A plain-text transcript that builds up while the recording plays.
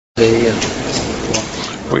say and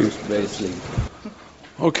what basically.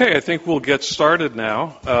 Okay, I think we'll get started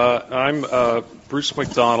now. I'm Bruce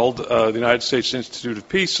McDonald, the United States Institute of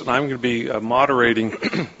Peace, and I'm going to be moderating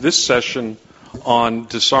this session on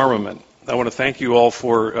disarmament. I want to thank you all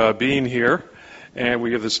for being here, and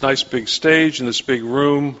we have this nice big stage in this big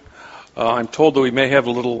room. I'm told that we may have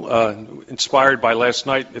a little, inspired by last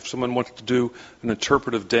night, if someone wanted to do an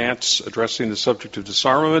interpretive dance addressing the subject of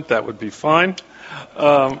disarmament, that would be fine.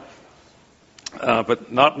 But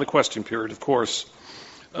not in the question period, of course.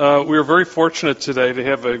 We are very fortunate today to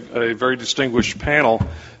have a very distinguished panel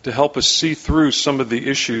to help us see through some of the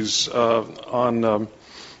issues on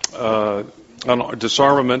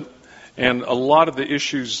disarmament and a lot of the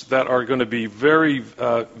issues that are going to be very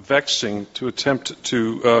vexing to attempt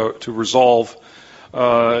to resolve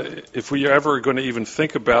if we are ever going to even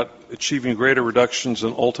think about achieving greater reductions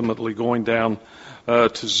and ultimately going down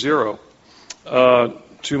to zero.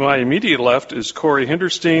 To my immediate left is Corey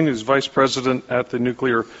Hinderstein, who's Vice President at the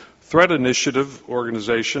Nuclear Threat Initiative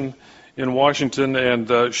organization in Washington,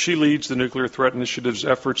 and she leads the Nuclear Threat Initiative's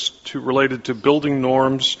efforts related to building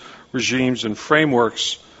norms, regimes, and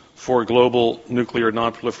frameworks for global nuclear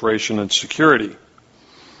nonproliferation and security.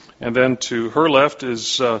 And then to her left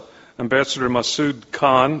is Ambassador Masood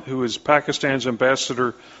Khan, who is Pakistan's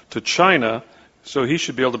ambassador to China, so he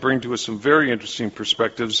should be able to bring to us some very interesting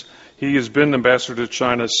perspectives. He has been ambassador to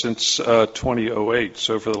China since 2008,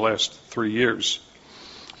 so for the last 3 years.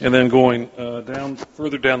 And then going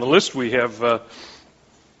further down the list, we have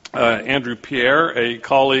Andrew Pierre, a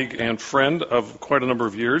colleague and friend of quite a number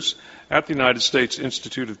of years at the United States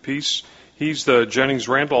Institute of Peace. He's the Jennings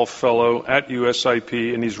Randolph Fellow at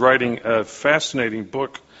USIP, and he's writing a fascinating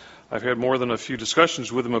book. I've had more than a few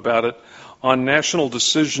discussions with him about it, on national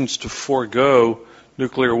decisions to forego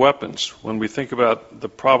nuclear weapons. When we think about the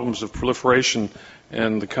problems of proliferation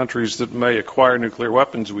and the countries that may acquire nuclear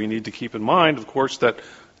weapons, we need to keep in mind, of course, that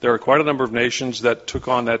there are quite a number of nations that took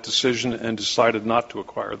on that decision and decided not to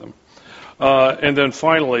acquire them. And then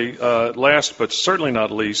finally, last but certainly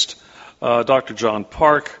not least, Dr. John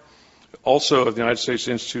Park, also of the United States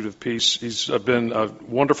Institute of Peace. He's been a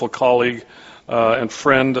wonderful colleague and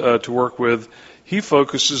friend to work with. He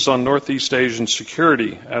focuses on Northeast Asian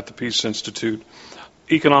security at the Peace Institute,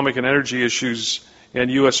 economic and energy issues,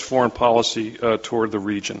 and U.S. foreign policy toward the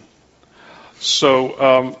region.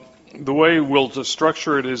 So the way we'll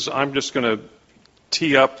structure it is I'm just going to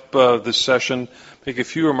tee up this session, make a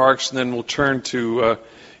few remarks, and then we'll turn to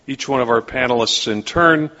each one of our panelists in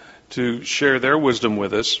turn to share their wisdom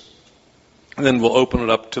with us. And then we'll open it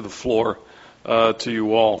up to the floor to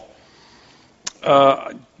you all.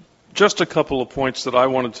 Just a couple of points that I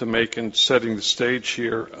wanted to make in setting the stage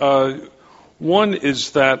here. One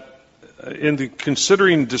is that in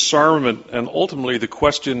considering disarmament and ultimately the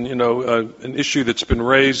question, an issue that's been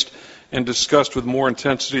raised and discussed with more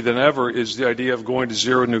intensity than ever is the idea of going to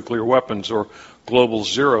zero nuclear weapons, or global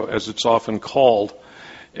zero, as it's often called.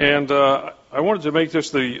 And I wanted to make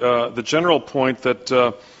just the general point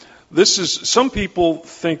that some people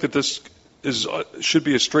think that this should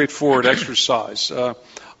be a straightforward exercise.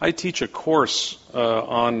 I teach a course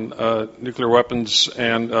on nuclear weapons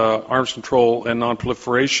and arms control and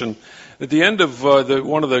nonproliferation. At the end of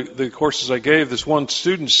one of the courses I gave, this one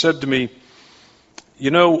student said to me,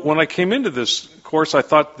 when I came into this course, I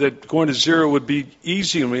thought that going to zero would be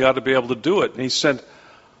easy and we ought to be able to do it. And he said,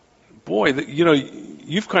 boy,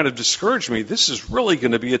 you've kind of discouraged me. This is really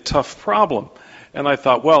going to be a tough problem. And I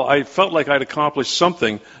thought, well, I felt like I'd accomplished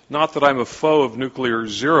something. Not that I'm a foe of nuclear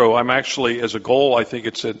zero. I'm actually, as a goal, I think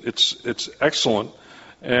it's excellent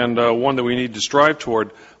and one that we need to strive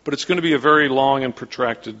toward. But it's going to be a very long and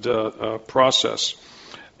protracted process.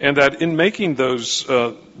 And that in making those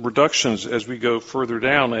reductions as we go further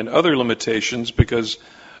down and other limitations, because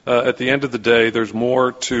at the end of the day, there's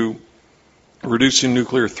more to reducing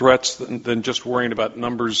nuclear threats than just worrying about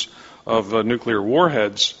numbers of nuclear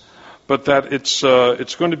warheads. But that it's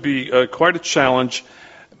going to be quite a challenge,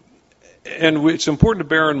 and it's important to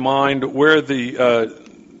bear in mind where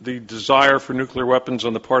the desire for nuclear weapons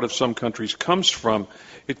on the part of some countries comes from.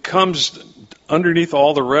 It comes underneath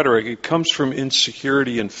all the rhetoric. It comes from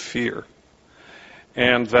insecurity and fear,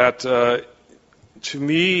 and that to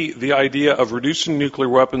me, the idea of reducing nuclear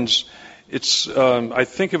weapons, I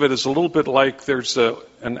think of it as a little bit like there's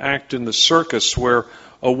an act in the circus where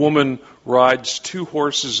a woman rides two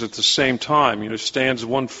horses at the same time, stands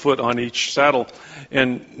one foot on each saddle,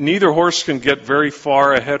 and neither horse can get very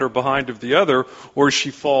far ahead or behind of the other, or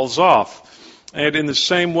she falls off. And in the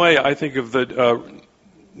same way, I think of the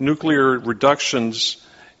nuclear reductions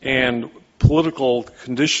and political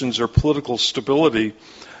conditions or political stability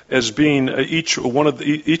as being each one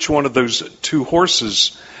of those two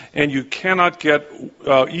horses, and you cannot get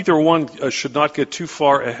either one should not get too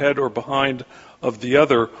far ahead or behind of the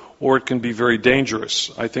other, or it can be very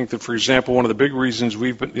dangerous. I think that, for example, one of the big reasons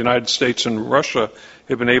the United States and Russia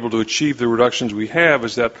have been able to achieve the reductions we have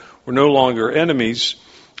is that we're no longer enemies,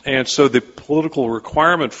 and so the political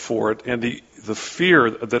requirement for it and the fear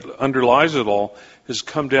that underlies it all has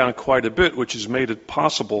come down quite a bit, which has made it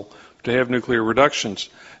possible to have nuclear reductions.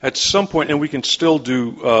 At some point, and we can still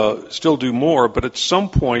do more, but at some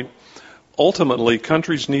point, ultimately,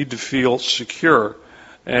 countries need to feel secure.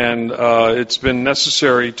 And it's been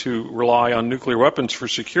necessary to rely on nuclear weapons for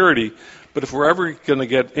security. But if we're ever going to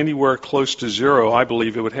get anywhere close to zero, I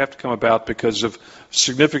believe it would have to come about because of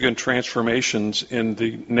significant transformations in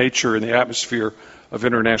the nature and the atmosphere of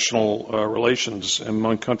international relations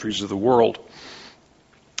among countries of the world.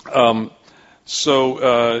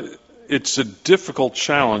 So it's a difficult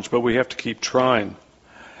challenge, but we have to keep trying.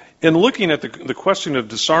 In looking at the question of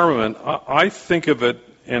disarmament, I think of it,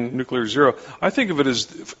 and nuclear zero, I think of it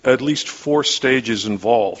as at least 4 stages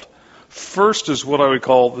involved. First is what I would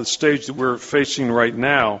call the stage that we're facing right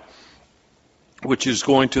now, which is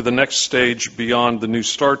going to the next stage beyond the New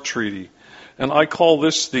START treaty. And I call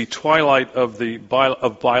this the twilight of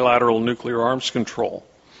bilateral nuclear arms control.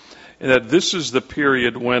 And that this is the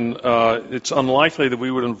period when it's unlikely that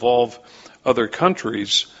we would involve other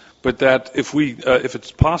countries, but that if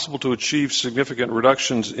it's possible to achieve significant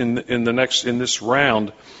reductions in this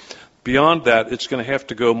round, beyond that, it's going to have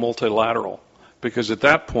to go multilateral. Because at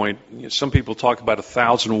that point, some people talk about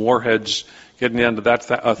 1,000 warheads, getting down to that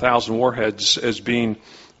 1,000 warheads as being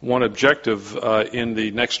one objective in the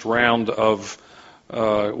next round of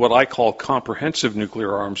what I call comprehensive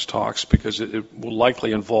nuclear arms talks, because it will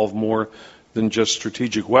likely involve more than just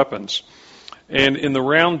strategic weapons. And in the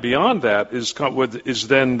round beyond that is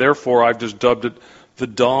then, therefore, I've just dubbed it the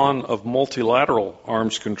dawn of multilateral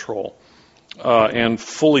arms control and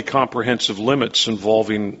fully comprehensive limits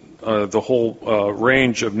involving the whole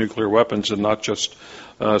range of nuclear weapons and not just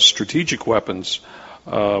strategic weapons.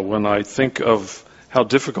 When I think of how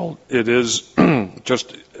difficult it is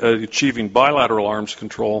just achieving bilateral arms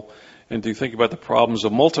control, and to think about the problems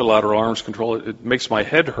of multilateral arms control, it makes my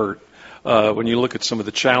head hurt when you look at some of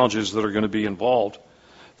the challenges that are going to be involved.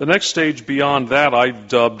 The next stage beyond that I've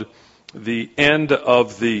dubbed the end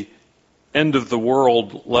of the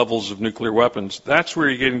world levels of nuclear weapons. That's where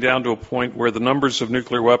you're getting down to a point where the numbers of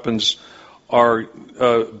nuclear weapons are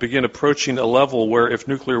begin approaching a level where if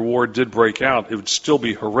nuclear war did break out, it would still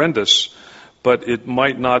be horrendous, but it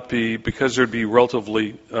might not be, because there'd be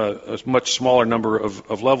relatively a much smaller number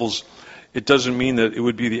of levels. It doesn't mean that it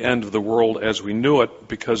would be the end of the world as we knew it,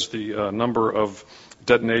 because the number of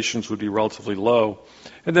detonations would be relatively low.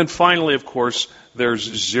 And then finally, of course, there's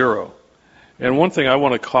zero. And one thing I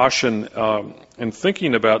want to caution in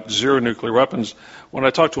thinking about zero nuclear weapons, when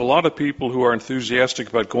I talk to a lot of people who are enthusiastic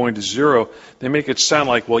about going to zero, they make it sound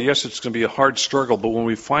like, well, yes, it's going to be a hard struggle, but when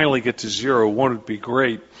we finally get to zero, won't it be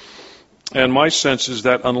great? And my sense is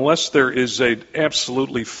that unless there is an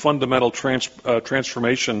absolutely fundamental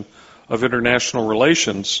transformation of international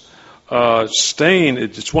relations,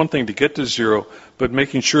 it's one thing to get to zero, but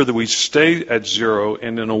making sure that we stay at zero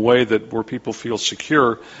and in a way that where people feel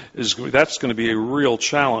secure, that's going to be a real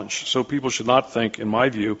challenge. So people should not think, in my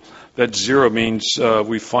view, that zero means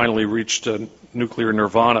we finally reached nuclear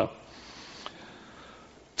nirvana.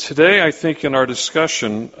 Today, I think in our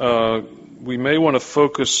discussion, we may want to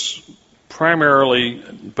focus primarily,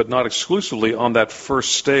 but not exclusively, on that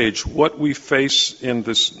first stage, what we face in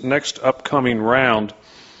this next upcoming round,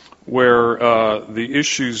 where the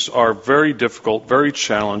issues are very difficult, very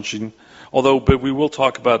challenging, but we will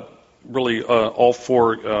talk about really all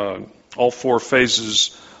four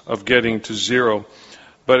phases of getting to zero.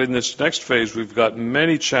 But in this next phase, we've got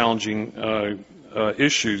many challenging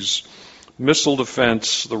issues: missile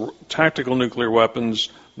defense, the tactical nuclear weapons,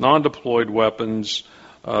 non-deployed weapons,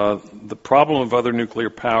 the problem of other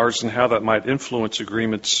nuclear powers and how that might influence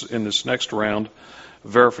agreements in this next round,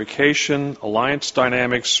 verification, alliance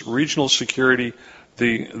dynamics, regional security.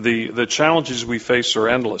 The challenges we face are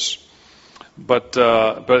endless. But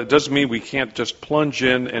it doesn't mean we can't just plunge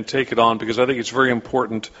in and take it on, because I think it's very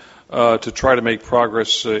important to try to make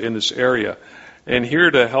progress in this area. And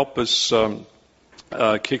here to help us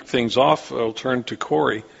kick things off, I'll turn to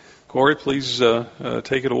Corey. Corey, please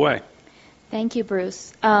take it away. Thank you,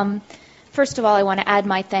 Bruce. First of all, I want to add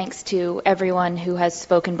my thanks to everyone who has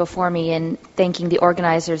spoken before me in thanking the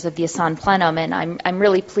organizers of the Asan Plenum, and I'm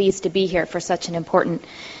really pleased to be here for such an important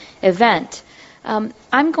event.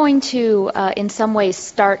 I'm going to, in some ways,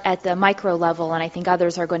 start at the micro level, and I think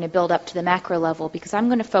others are going to build up to the macro level, because I'm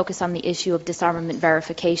going to focus on the issue of disarmament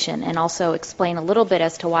verification and also explain a little bit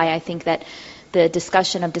as to why I think that the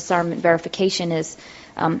discussion of disarmament verification is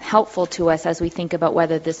helpful to us as we think about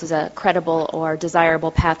whether this is a credible or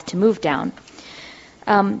desirable path to move down.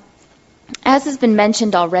 As has been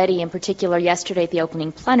mentioned already, in particular yesterday at the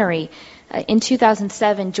opening plenary, in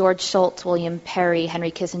 2007, George Shultz, William Perry,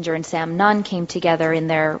 Henry Kissinger, and Sam Nunn came together in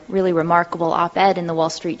their really remarkable op-ed in the Wall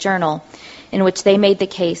Street Journal, in which they made the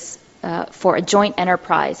case for a joint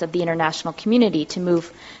enterprise of the international community to move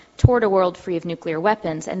toward a world free of nuclear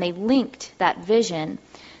weapons, and they linked that vision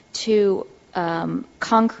to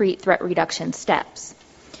concrete threat reduction steps.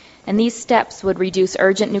 And these steps would reduce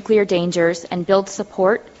urgent nuclear dangers and build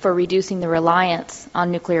support for reducing the reliance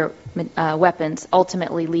on nuclear weapons,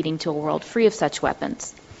 ultimately leading to a world free of such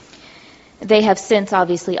weapons. They have since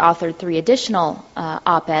obviously authored 3 additional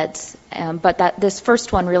op-eds, but this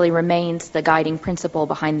first one really remains the guiding principle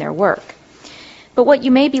behind their work. But what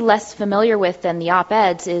you may be less familiar with than the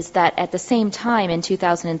op-eds is that at the same time in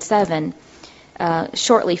 2007,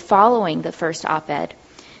 shortly following the first op-ed,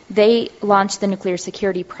 they launched the Nuclear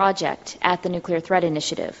Security Project at the Nuclear Threat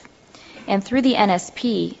Initiative. And through the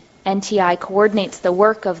NSP, NTI coordinates the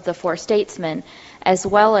work of the 4 statesmen, as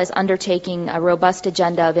well as undertaking a robust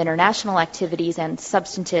agenda of international activities and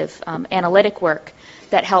substantive analytic work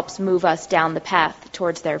that helps move us down the path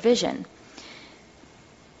towards their vision.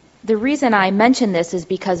 The reason I mention this is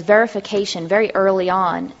because verification very early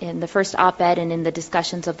on in the first op-ed and in the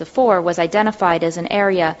discussions of the 4 was identified as an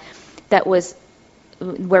area that was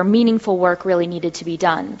where meaningful work really needed to be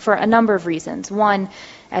done for a number of reasons. One,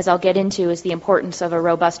 as I'll get into, is the importance of a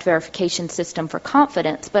robust verification system for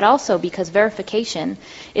confidence, but also because verification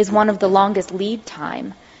is one of the longest lead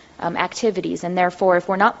time activities, and therefore if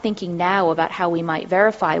we're not thinking now about how we might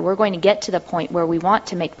verify, we're going to get to the point where we want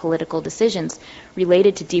to make political decisions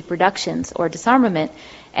related to deep reductions or disarmament,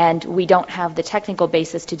 and we don't have the technical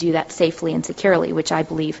basis to do that safely and securely, which I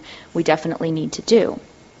believe we definitely need to do.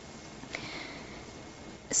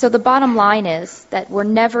 So the bottom line is that we're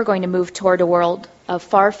never going to move toward a world of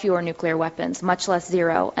far fewer nuclear weapons, much less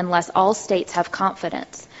zero, unless all states have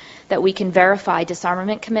confidence that we can verify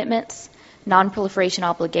disarmament commitments, non-proliferation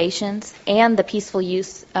obligations, and the peaceful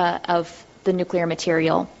use of the nuclear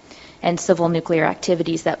material and civil nuclear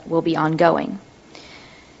activities that will be ongoing.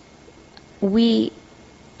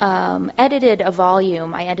 I edited a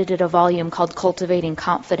volume called Cultivating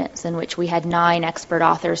Confidence, in which we had 9 expert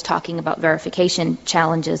authors talking about verification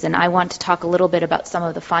challenges, and I want to talk a little bit about some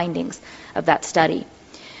of the findings of that study.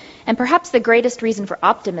 And perhaps the greatest reason for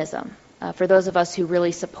optimism, for those of us who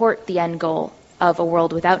really support the end goal of a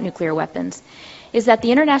world without nuclear weapons, is that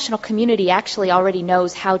the international community actually already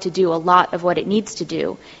knows how to do a lot of what it needs to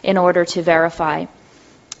do in order to verify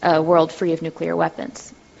a world free of nuclear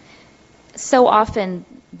weapons. So often,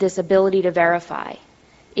 this ability to verify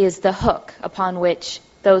is the hook upon which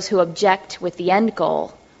those who object with the end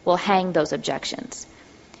goal will hang those objections.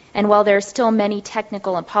 And while there are still many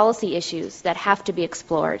technical and policy issues that have to be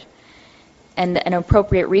explored, and an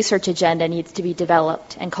appropriate research agenda needs to be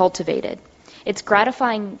developed and cultivated, it's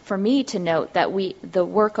gratifying for me to note that the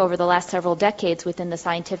work over the last several decades within the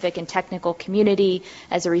scientific and technical community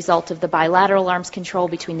as a result of the bilateral arms control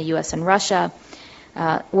between the U.S. and Russia,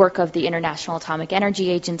 work of the International Atomic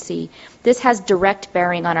Energy Agency. This has direct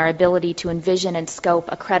bearing on our ability to envision and scope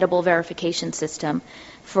a credible verification system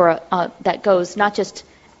that goes not just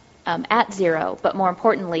at zero, but more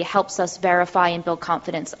importantly, helps us verify and build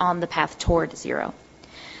confidence on the path toward zero.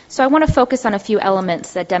 So I want to focus on a few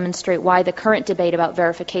elements that demonstrate why the current debate about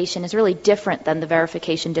verification is really different than the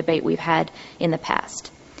verification debate we've had in the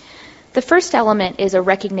past. The first element is a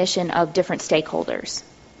recognition of different stakeholders.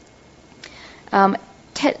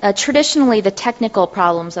 Traditionally, the technical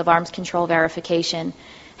problems of arms control verification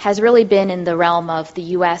has really been in the realm of the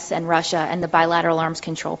U.S. and Russia and the bilateral arms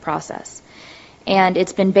control process. And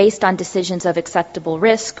it's been based on decisions of acceptable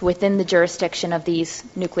risk within the jurisdiction of these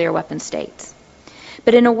nuclear weapon states.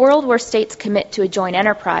 But in a world where states commit to a joint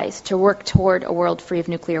enterprise to work toward a world free of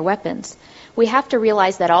nuclear weapons, we have to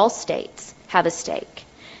realize that all states have a stake,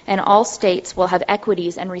 and all states will have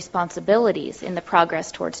equities and responsibilities in the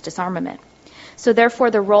progress towards disarmament. So therefore,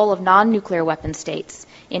 the role of non-nuclear weapon states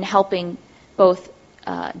in helping both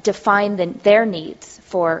define their needs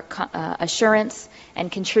for assurance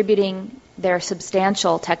and contributing their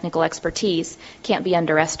substantial technical expertise can't be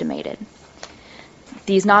underestimated.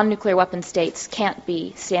 These non-nuclear weapon states can't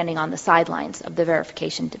be standing on the sidelines of the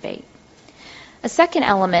verification debate. A second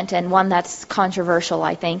element, and one that's controversial,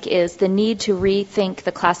 I think, is the need to rethink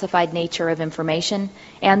the classified nature of information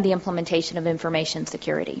and the implementation of information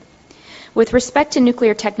security. With respect to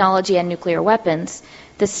nuclear technology and nuclear weapons,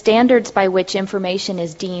 the standards by which information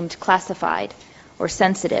is deemed classified or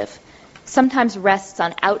sensitive sometimes rests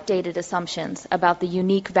on outdated assumptions about the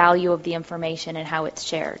unique value of the information and how it's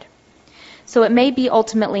shared. So it may be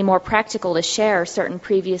ultimately more practical to share certain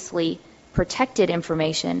previously protected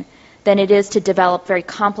information than it is to develop very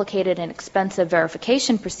complicated and expensive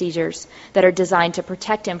verification procedures that are designed to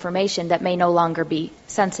protect information that may no longer be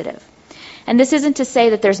sensitive. And this isn't to say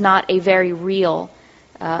that there's not a very real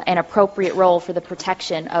and appropriate role for the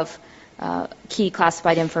protection of key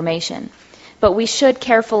classified information. But we should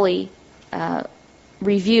carefully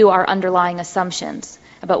review our underlying assumptions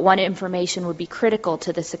about what information would be critical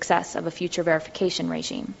to the success of a future verification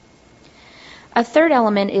regime. A third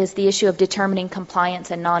element is the issue of determining compliance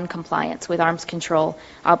and non-compliance with arms control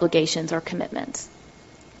obligations or commitments.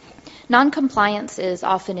 Non-compliance is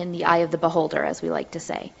often in the eye of the beholder, as we like to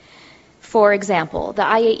say. For example, the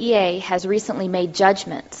IAEA has recently made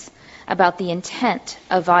judgments about the intent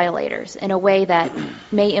of violators in a way that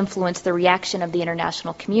may influence the reaction of the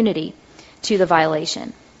international community to the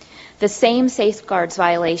violation. The same safeguards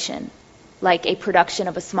violation, like a production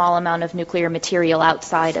of a small amount of nuclear material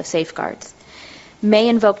outside of safeguards, may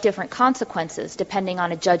invoke different consequences depending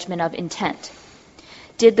on a judgment of intent.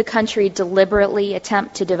 Did the country deliberately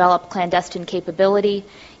attempt to develop clandestine capability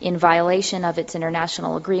in violation of its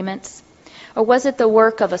international agreements? Or was it the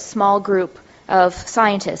work of a small group of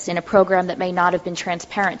scientists in a program that may not have been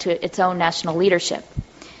transparent to its own national leadership?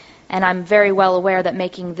 And I'm very well aware that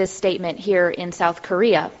making this statement here in South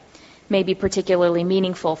Korea may be particularly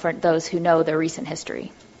meaningful for those who know their recent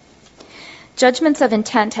history. Judgments of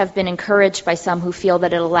intent have been encouraged by some who feel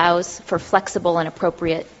that it allows for flexible and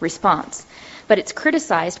appropriate response. But it's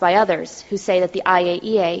criticized by others who say that the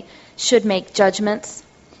IAEA should make judgments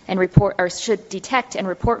and report, or should detect and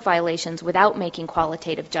report violations without making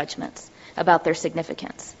qualitative judgments about their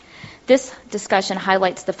significance. This discussion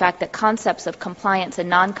highlights the fact that concepts of compliance and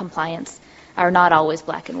non-compliance are not always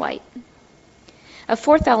black and white. A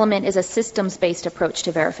fourth element is a systems-based approach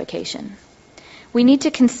to verification. We need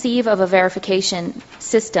to conceive of a verification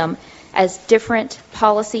system as different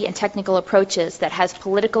policy and technical approaches that has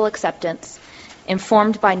political acceptance,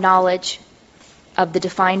 informed by knowledge of the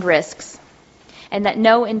defined risks, and that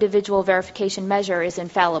no individual verification measure is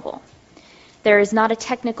infallible. There is not a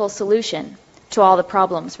technical solution to all the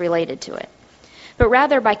problems related to it, but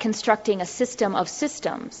rather by constructing a system of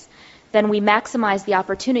systems, then we maximize the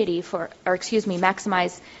opportunity for,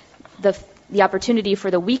 maximize the opportunity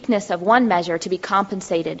for the weakness of one measure to be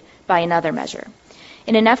compensated by another measure.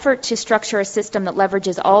 In an effort to structure a system that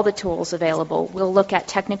leverages all the tools available, we'll look at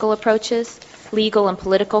technical approaches, legal and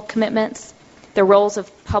political commitments, the roles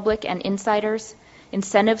of public and insiders,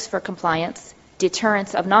 incentives for compliance,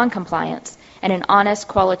 deterrence of non-compliance, and an honest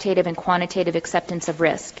qualitative and quantitative acceptance of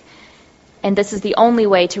risk. And this is the only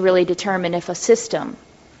way to really determine if a system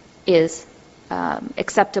is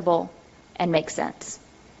acceptable and makes sense.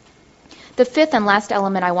 The fifth and last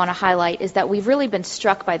element I want to highlight is that we've really been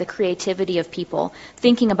struck by the creativity of people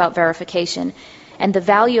thinking about verification and the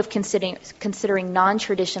value of considering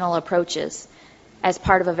non-traditional approaches as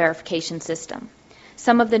part of a verification system.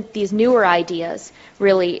 Some of these newer ideas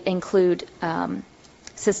really include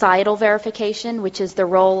societal verification, which is the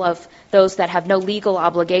role of those that have no legal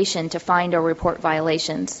obligation to find or report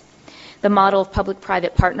violations. The model of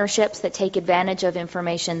public-private partnerships that take advantage of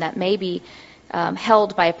information that may be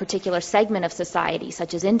held by a particular segment of society,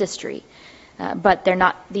 such as industry, but they're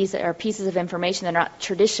not. These are pieces of information that are not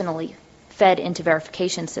traditionally fed into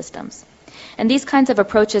verification systems. And these kinds of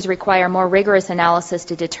approaches require more rigorous analysis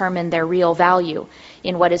to determine their real value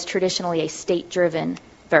in what is traditionally a state-driven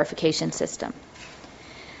verification system.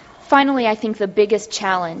 Finally, I think the biggest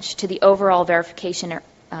challenge to the overall verification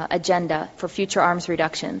agenda for future arms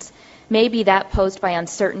reductions may be that posed by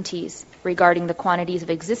uncertainties regarding the quantities of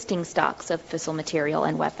existing stocks of fissile material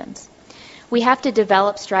and weapons. We have to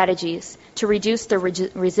develop strategies to reduce the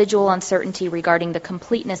residual uncertainty regarding the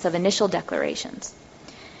completeness of initial declarations.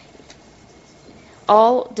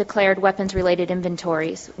 All declared weapons-related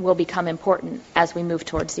inventories will become important as we move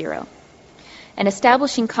towards zero. And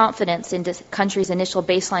establishing confidence in countries' initial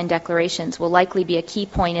baseline declarations will likely be a key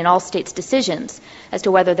point in all states' decisions as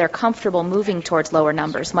to whether they're comfortable moving towards lower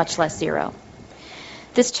numbers, much less zero.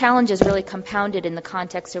 This challenge is really compounded in the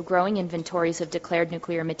context of growing inventories of declared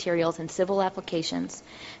nuclear materials in civil applications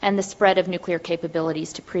and the spread of nuclear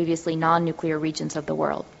capabilities to previously non-nuclear regions of the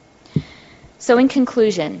world. So in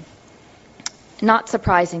conclusion, not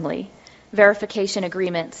surprisingly, verification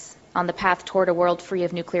agreements on the path toward a world free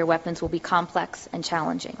of nuclear weapons will be complex and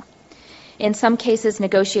challenging. In some cases,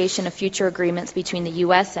 negotiation of future agreements between the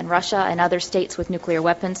U.S. and Russia and other states with nuclear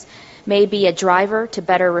weapons may be a driver to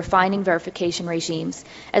better refining verification regimes,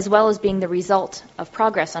 as well as being the result of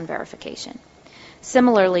progress on verification.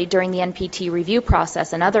 Similarly, during the NPT review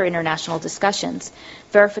process and other international discussions,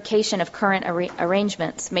 verification of current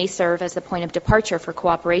arrangements may serve as the point of departure for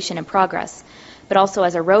cooperation and progress, but also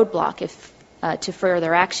as a roadblock to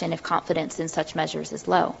further action if confidence in such measures is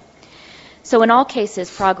low. So in all cases,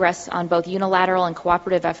 progress on both unilateral and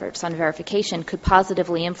cooperative efforts on verification could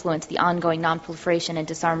positively influence the ongoing nonproliferation and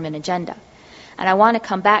disarmament agenda. And I want to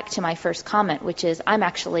come back to my first comment, which is I'm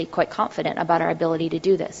actually quite confident about our ability to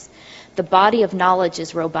do this. The body of knowledge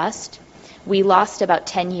is robust. We lost about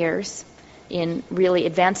 10 years in really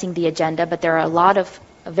advancing the agenda, but there are a lot of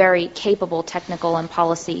very capable technical and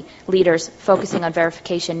policy leaders focusing on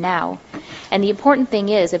verification now. And the important thing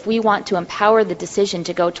is, if we want to empower the decision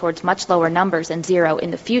to go towards much lower numbers and zero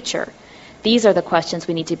in the future, these are the questions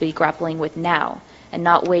we need to be grappling with now, and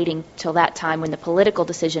not waiting till that time when the political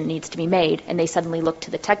decision needs to be made and they suddenly look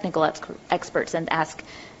to the technical experts and ask,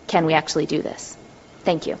 can we actually do this?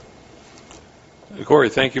 Thank you. Corey,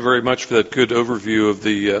 thank you very much for that good overview of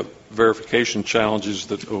the verification challenges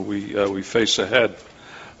that we face ahead.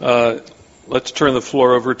 Let's turn the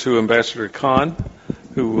floor over to Ambassador Khan,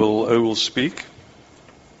 who will speak.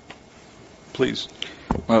 Please.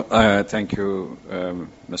 Well, thank you,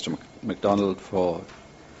 Mr. McDonald, for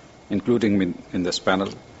including me in this panel.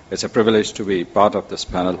 It's a privilege to be part of this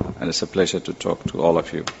panel, and it's a pleasure to talk to all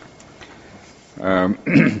of you.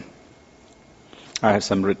 I have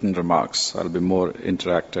some written remarks. I'll be more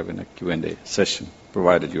interactive in a Q&A session,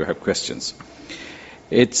 provided you have questions.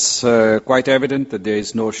 It's quite evident that there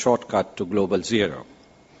is no shortcut to global zero,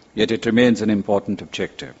 yet it remains an important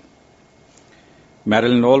objective.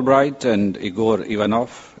 Madeleine Albright and Igor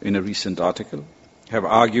Ivanov, in a recent article, have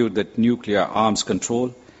argued that nuclear arms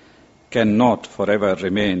control cannot forever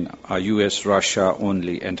remain a US-Russia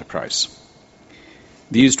only enterprise.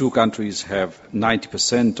 These two countries have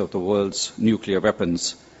 90% of the world's nuclear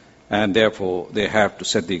weapons, and therefore they have to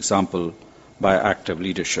set the example by active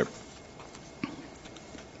leadership.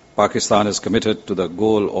 Pakistan is committed to the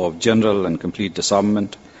goal of general and complete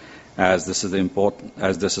disarmament, as this is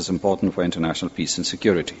important for international peace and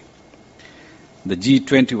security. The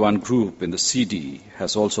G21 group in the CD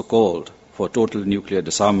has also called for total nuclear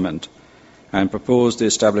disarmament and proposed the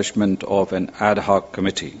establishment of an ad hoc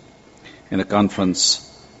committee in a conference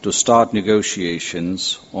to start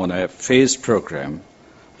negotiations on a phased program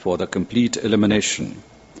for the complete elimination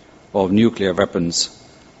of nuclear weapons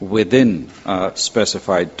within a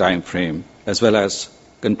specified time frame, as well as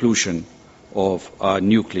conclusion of our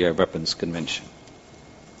nuclear weapons convention.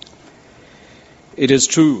 It is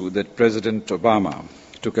true that President Obama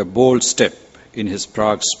took a bold step in his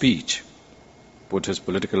Prague speech, put his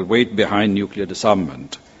political weight behind nuclear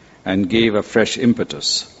disarmament, and gave a fresh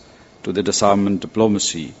impetus to the disarmament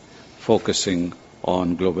diplomacy focusing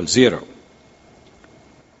on global zero.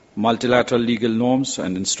 Multilateral legal norms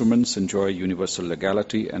and instruments enjoy universal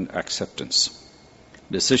legality and acceptance.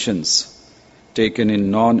 Decisions taken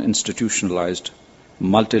in non-institutionalized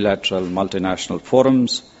multilateral multinational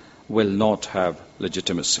forums will not have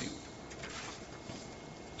legitimacy.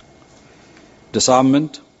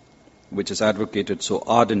 Disarmament, which is advocated so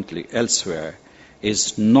ardently elsewhere,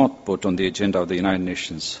 is not put on the agenda of the United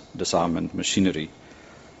Nations disarmament machinery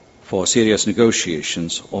for serious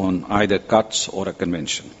negotiations on either cuts or a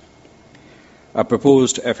convention. A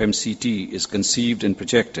proposed FMCT is conceived and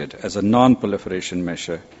projected as a non-proliferation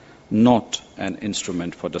measure, not an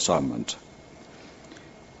instrument for disarmament.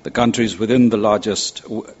 The countries with the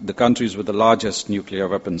largest nuclear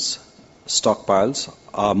weapons stockpiles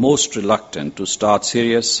are most reluctant to start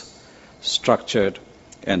serious, structured,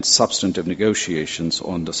 and substantive negotiations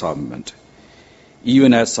on disarmament.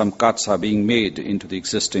 Even as some cuts are being made into the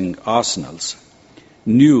existing arsenals,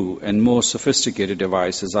 new and more sophisticated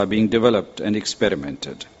devices are being developed and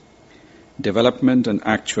experimented. Development and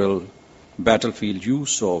actual battlefield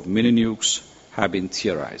use of mini-nukes have been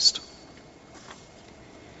theorized.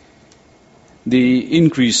 The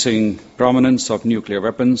increasing prominence of nuclear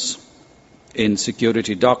weapons in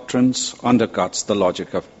security doctrines undercuts the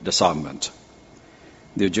logic of disarmament.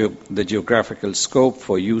 The geographical scope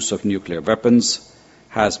for use of nuclear weapons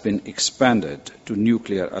has been expanded to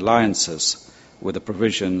nuclear alliances with the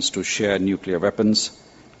provisions to share nuclear weapons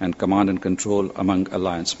and command and control among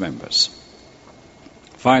alliance members.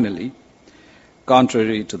 Finally,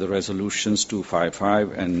 contrary to the resolutions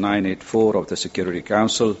 255 and 984 of the Security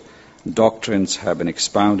Council, doctrines have been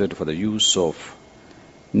expounded for the use of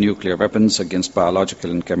nuclear weapons against biological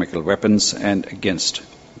and chemical weapons and against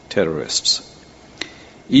terrorists.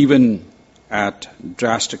 Even at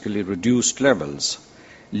drastically reduced levels,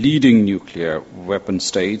 leading nuclear weapon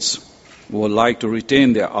states would like to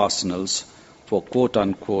retain their arsenals for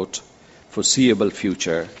quote-unquote foreseeable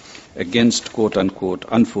future against quote-unquote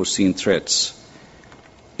unforeseen threats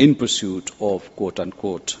in pursuit of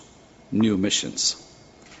quote-unquote new missions.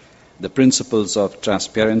 The principles of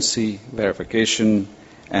transparency, verification,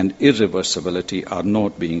 and irreversibility are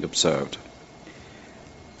not being observed.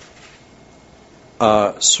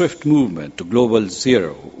 A swift movement to global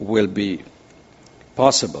zero will be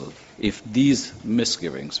possible if these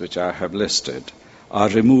misgivings, which I have listed, are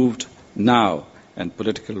removed now, and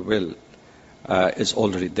political will is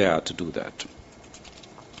already there to do that.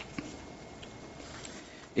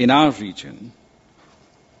 In our region,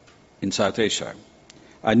 in South Asia,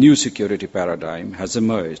 a new security paradigm has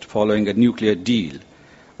emerged following a nuclear deal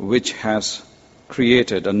which has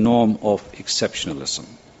created a norm of exceptionalism.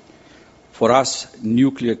 For us,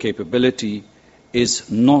 nuclear capability is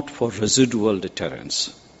not for residual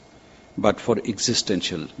deterrence, but for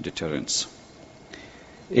existential deterrence.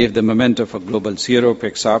 If the momentum for global zero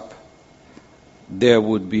picks up, there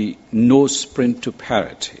would be no sprint to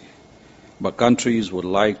parity, but countries would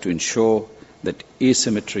like to ensure that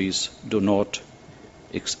asymmetries do not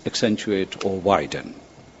accentuate or widen.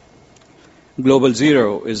 Global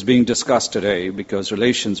zero is being discussed today because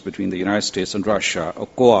relations between the United States and Russia are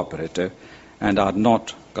cooperative and are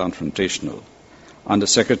not confrontational. Under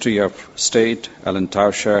Secretary of State Alan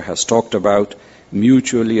Tauscher has talked about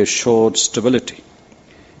mutually assured stability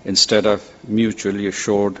instead of mutually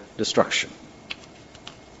assured destruction.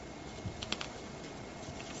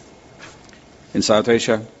 In South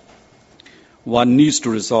Asia, one needs to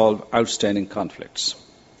resolve outstanding conflicts,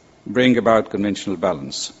 bring about conventional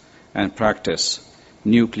balance, and practice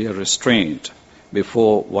nuclear restraint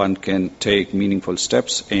before one can take meaningful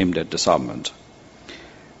steps aimed at disarmament.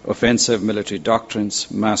 Offensive military doctrines,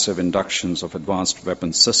 massive inductions of advanced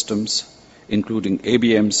weapons systems, including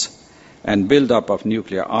ABMs, and build-up of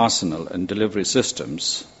nuclear arsenal and delivery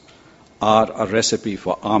systems are a recipe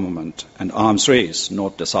for armament and arms race,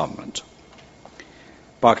 not disarmament.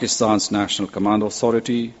 Pakistan's National Command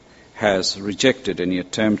Authority has rejected any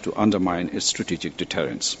attempt to undermine its strategic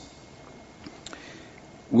deterrence.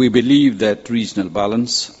 We believe that regional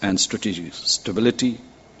balance and strategic stability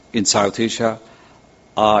in South Asia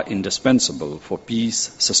are indispensable for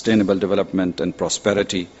peace, sustainable development, and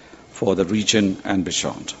prosperity for the region and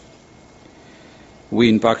beyond. We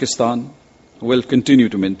in Pakistan will continue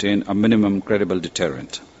to maintain a minimum credible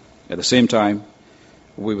deterrent. At the same time,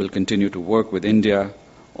 we will continue to work with India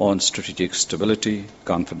on strategic stability,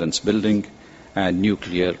 confidence building, and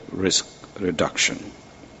nuclear risk reduction.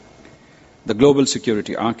 The global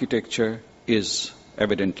security architecture is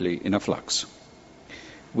evidently in a flux.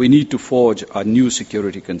 We need to forge a new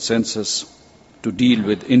security consensus to deal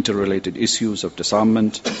with interrelated issues of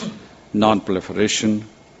disarmament, non-proliferation,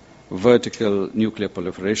 vertical nuclear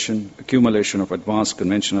proliferation, accumulation of advanced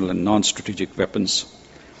conventional and non-strategic weapons,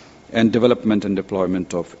 and development and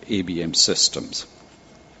deployment of ABM systems.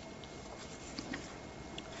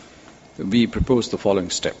 We propose the following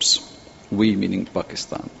steps, we meaning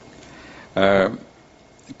Pakistan.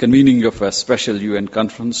 Convening of a special UN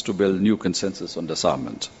conference to build new consensus on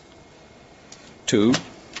disarmament. 2,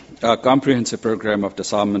 a comprehensive program of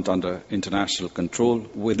disarmament under international control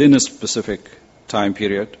within a specific time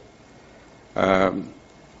period, and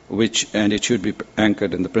it should be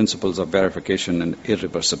anchored in the principles of verification and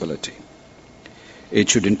irreversibility. It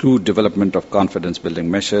should include development of confidence-building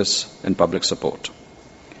measures and public support.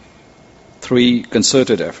 3,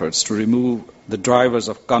 concerted efforts to remove the drivers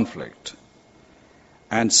of conflict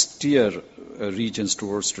and steer regions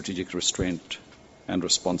towards strategic restraint and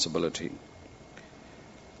responsibility.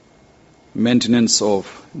 Maintenance of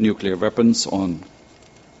nuclear weapons on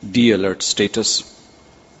de-alert status.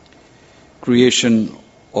 Creation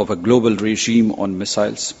of a global regime on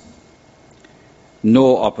missiles.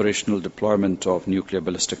 No operational deployment of nuclear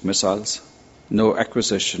ballistic missiles. No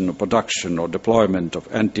acquisition or production or deployment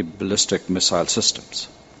of anti-ballistic missile systems.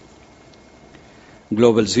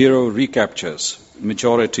 Global Zero recaptures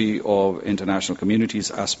majority of international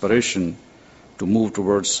community's aspiration to move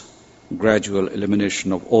towards gradual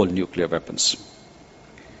elimination of all nuclear weapons.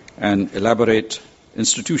 An elaborate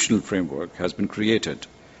institutional framework has been created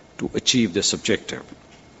to achieve this objective.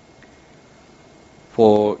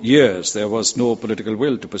 For years, there was no political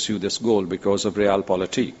will to pursue this goal because of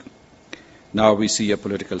realpolitik. Now we see a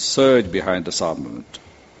political surge behind disarmament.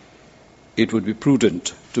 it would be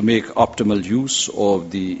prudent to make optimal use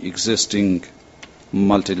of the existing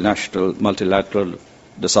multilateral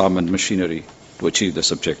disarmament machinery to achieve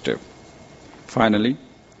this objective. Finally,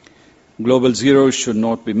 Global Zero should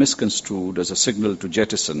not be misconstrued as a signal to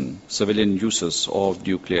jettison civilian uses of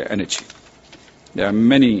nuclear energy. There are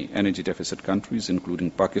many energy deficit countries,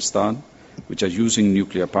 including Pakistan, which are using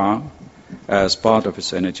nuclear power as part of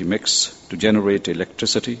its energy mix to generate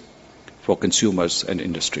electricity for consumers and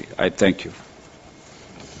industry. I thank you.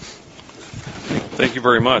 Thank you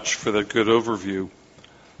very much for that good overview.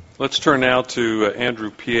 Let's turn now to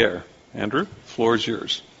Andrew Pierre. Andrew, the floor is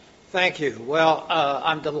yours. Thank you. Well,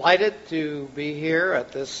 I'm delighted to be here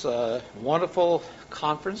at this wonderful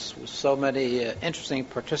conference with so many interesting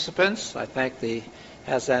participants. I thank the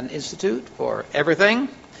Asan Institute for everything.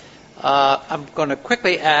 I'm going to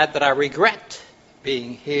quickly add that I regret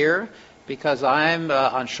being here because I'm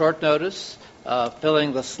on short notice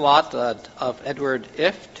filling the slot of Edward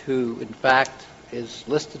Ift, who in fact is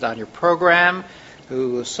listed on your program,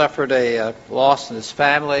 who suffered a loss in his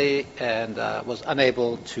family and was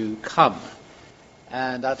unable to come.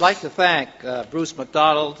 And I'd like to thank Bruce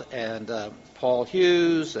McDonald and Paul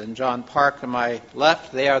Hughes and John Park to my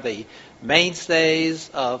left. They are the mainstays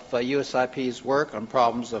of USIP's work on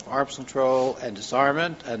problems of arms control and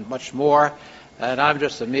disarmament and much more. And I'm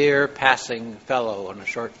just a mere passing fellow on a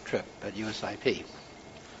short trip at USIP.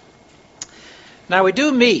 Now, we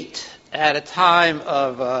do meet at a time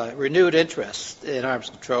of renewed interest in arms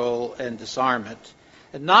control and disarmament,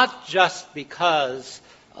 and not just because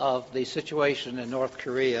of the situation in North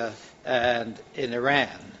Korea and in Iran.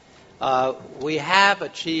 We have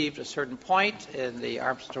achieved a certain point in the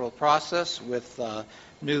arms control process with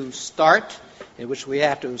New START, in which we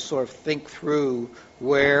have to sort of think through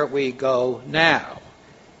where we go now.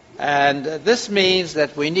 And this means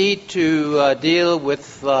that we need to deal with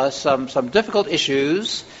some difficult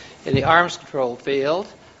issues in the arms control field,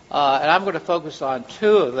 and I'm going to focus on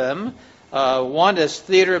two of them. One is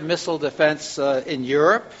theater missile defense in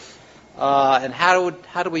Europe, and how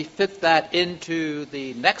do we fit that into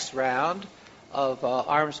the next round of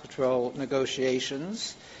arms control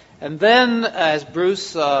negotiations. And then, as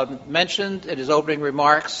Bruce mentioned in his opening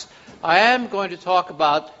remarks, I am going to talk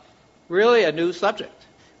about really a new subject,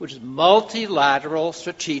 which is multilateral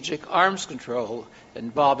strategic arms control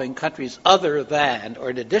involving countries other than,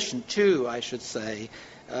 or in addition to, I should say,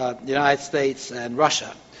 the United States and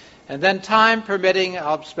Russia. And then, time permitting,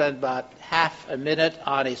 I'll spend about half a minute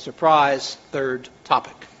on a surprise third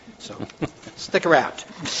topic. So stick around.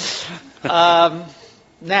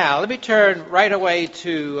 Now, let me turn right away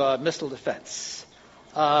to missile defense.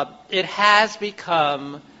 It has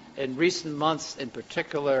become, in recent months in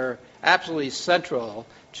particular, absolutely central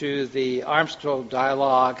to the arms control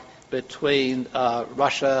dialogue between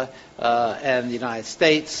Russia and the United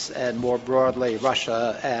States, and more broadly,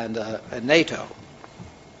 Russia and NATO.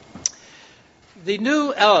 The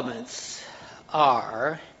new elements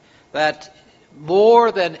are that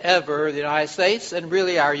more than ever, the United States, and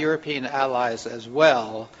really our European allies as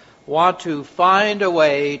well, want to find a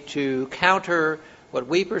way to counter what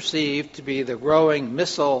we perceive to be the growing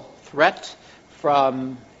missile threat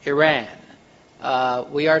from Iran.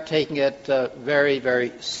 We are taking it very,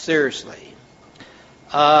 very seriously.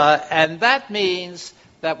 And that means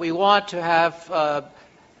that we want to have,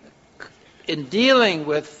 in dealing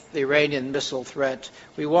with the Iranian missile threat,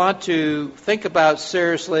 we want to think about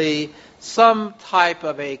seriously some type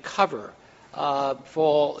of a cover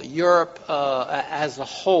for Europe as a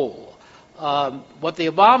whole. What the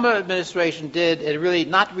Obama administration did in really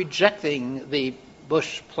not rejecting the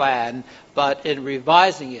Bush plan, but in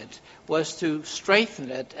revising it, was to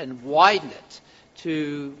strengthen it and widen it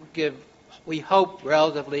to give, we hope,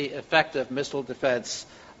 relatively effective missile defense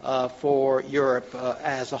for Europe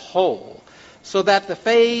as a whole. So that the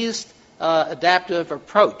phased adaptive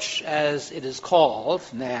approach, as it is called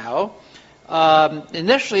now,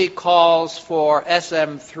 initially calls for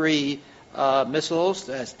SM-3 missiles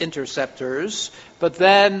as interceptors, but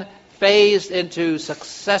then phased into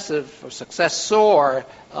successor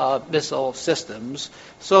missile systems,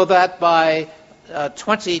 so that by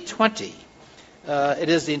 2020, it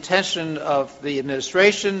is the intention of the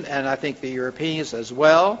administration, and I think the Europeans as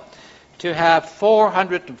well, to have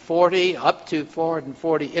 440, up to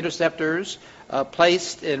 440 interceptors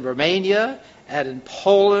placed in Romania and in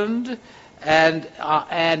Poland,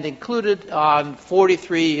 and included on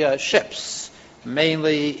 43 ships,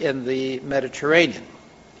 mainly in the Mediterranean.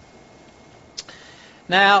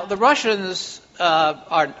 Now, the Russians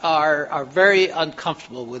are very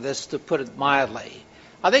uncomfortable with this, to put it mildly.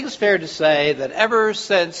 I think it's fair to say that ever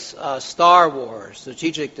since Star Wars,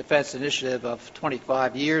 Strategic Defense Initiative of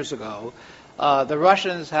 25 years ago, the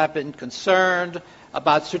Russians have been concerned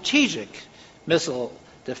about strategic missile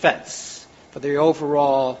defense for the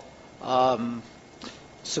overall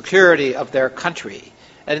security of their country.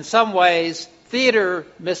 And in some ways, theater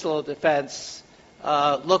missile defense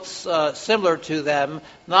looks similar to them,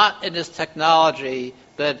 not in its technology,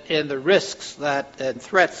 but in the risks and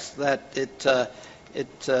threats that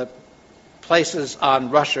it places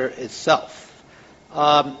on Russia itself.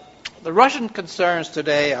 The Russian concerns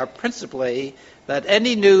today are principally that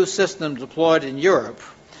any new system deployed in Europe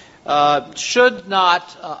should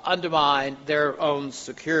not undermine their own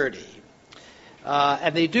security.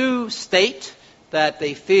 And they do state that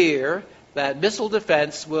they fear that missile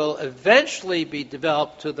defense will eventually be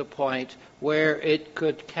developed to the point where it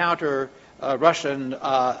could counter Russian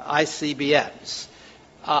ICBMs.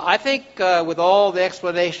 I think with all the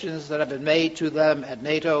explanations that have been made to them at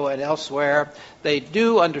NATO and elsewhere, they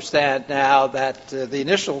do understand now that the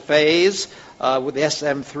initial phase with the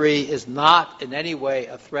SM-3 is not in any way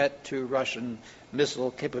a threat to Russian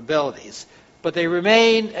missile capabilities. But they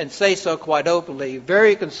remain, and say so quite openly,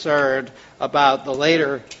 very concerned about the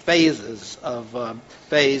later phases of the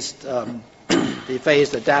phased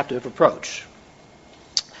adaptive approach.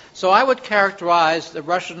 So I would characterize the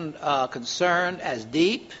Russian concern as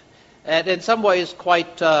deep and in some ways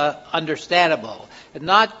quite understandable, and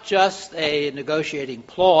not just a negotiating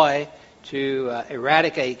ploy to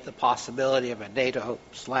eradicate the possibility of a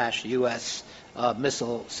NATO/US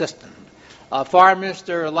missile system. Foreign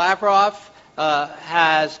Minister Lavrov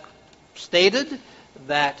has stated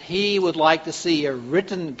that he would like to see a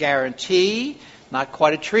written guarantee, not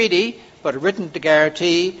quite a treaty, but a written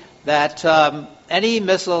guarantee that any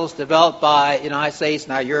missiles developed by the United States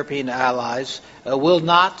and our European allies will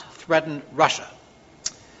not threaten Russia.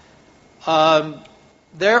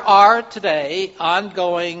 There are today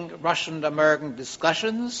ongoing Russian-American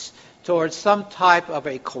discussions towards some type of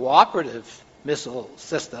a cooperative missile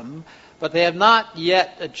system, but they have not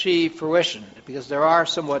yet achieved fruition because there are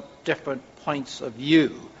somewhat different points of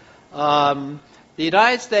view. The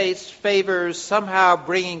United States favors somehow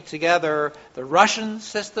bringing together the Russian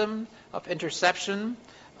system of interception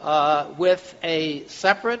with a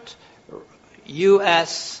separate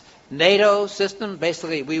U.S. NATO system.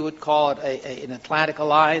 Basically, we would call it an Atlantic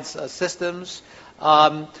Alliance systems.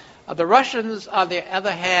 The Russians, on the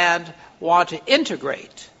other hand, want to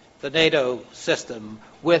integrate the NATO system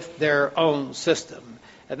with their own system.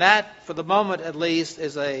 And that, for the moment at least,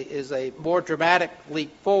 is a more dramatic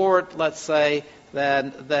leap forward, let's say,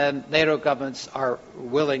 than NATO governments are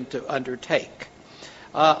willing to undertake.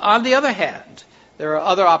 On the other hand, there are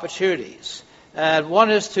other opportunities. And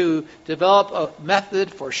one is to develop a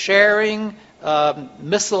method for sharing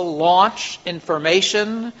missile launch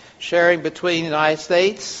information, sharing between the United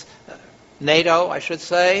States, NATO, I should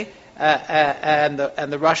say, and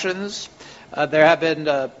the Russians. There have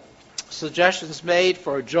been suggestions made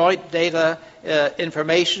for a joint data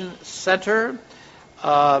information center.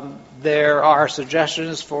 There are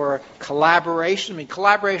suggestions for collaboration. I mean,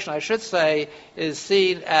 collaboration, I should say, is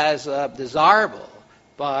seen as desirable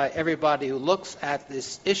by everybody who looks at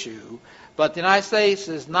this issue. But the United States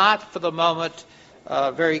is not, for the moment,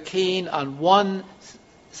 very keen on one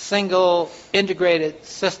single integrated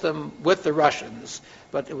system with the Russians,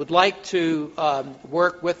 but it would like to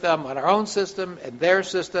work with them on our own system and their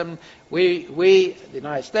system. We, the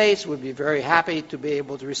United States, would be very happy to be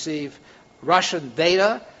able to receive Russian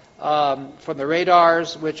data from the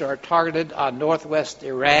radars which are targeted on northwest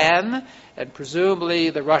Iran, and presumably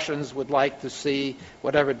the Russians would like to see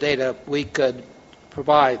whatever data we could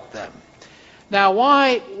provide them. Now,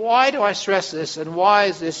 why do I stress this, and why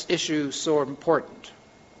is this issue so important?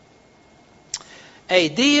 A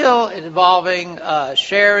deal involving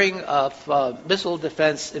sharing of missile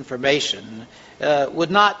defense information would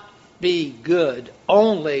not be good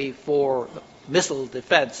only for missile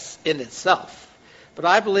defense in itself, but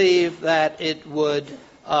I believe that it would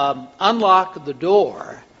unlock the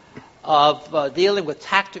door of dealing with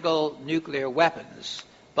tactical nuclear weapons,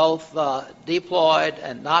 both deployed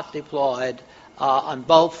and not deployed, on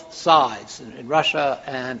both sides, in Russia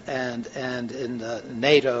and in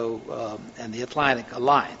NATO and the Atlantic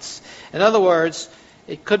Alliance. In other words,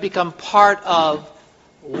 it could become part of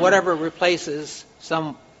whatever replaces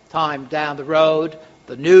sometime down the road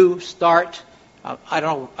the New START. I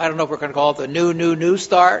don't know if we're going to call it the new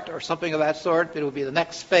START or something of that sort. It will be the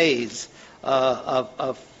next phase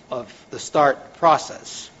of the START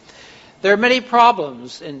process. There are many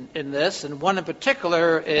problems in this, and one in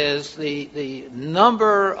particular is the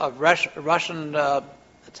number of Russian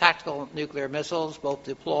tactical nuclear missiles, both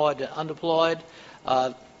deployed and undeployed.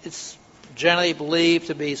 It's generally believed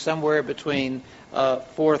to be somewhere between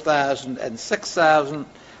 4,000 and 6,000.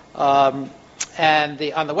 And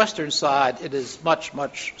on the western side, it is much,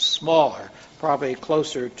 much smaller, probably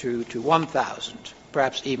closer to 1,000,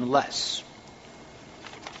 perhaps even less.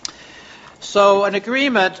 So an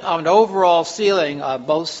agreement on an overall ceiling on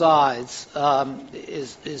both sides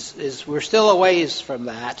is we're still a ways from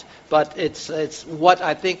that, but it's what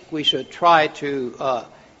I think we should try to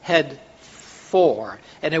head for.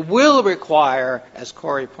 And it will require, as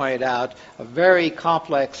Corey pointed out, a very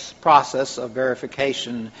complex process of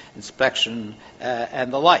verification, inspection,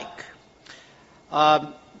 and the like.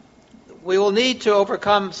 We will need to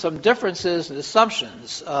overcome some differences in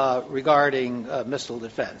assumptions regarding missile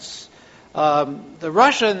defense. The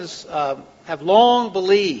Russians have long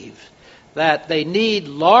believed that they need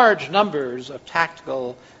large numbers of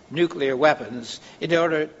tactical nuclear weapons in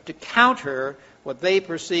order to counter what they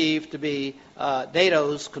perceive to be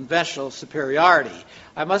NATO's conventional superiority.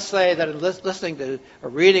 I must say that in listening to or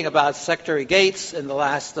reading about Secretary Gates in the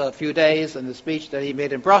last few days and the speech that he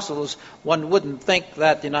made in Brussels, one wouldn't think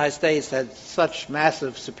that the United States had such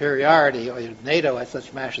massive superiority, or NATO had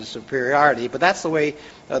such massive superiority, but that's the way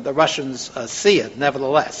the Russians see it,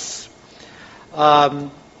 nevertheless.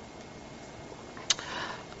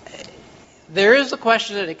 There is a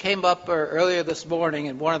question that came up earlier this morning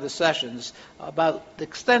in one of the sessions about the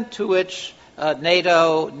extent to which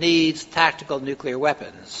NATO needs tactical nuclear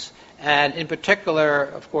weapons. And in particular,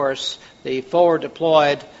 of course, the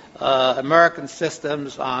forward-deployed American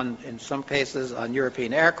systems in some cases, on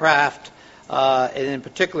European aircraft, and in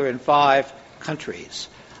particular in 5 countries.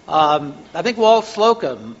 I think Walt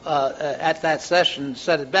Slocum at that session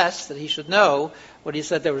said it best, that he should know when he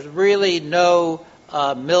said there was really no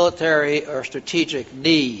military or strategic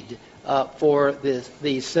need for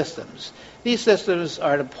these systems. These systems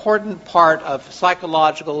are an important part of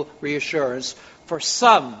psychological reassurance for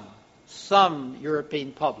some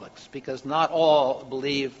European publics, because not all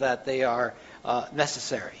believe that they are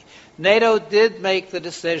necessary. NATO did make the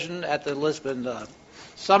decision at the Lisbon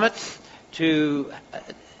summit to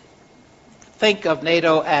think of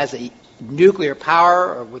NATO as a nuclear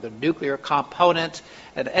power or with a nuclear component.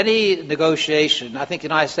 At any negotiation, I think the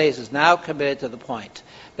United States is now committed to the point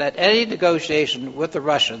that any negotiation with the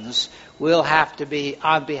Russians will have to be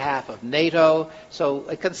on behalf of NATO. So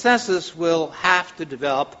a consensus will have to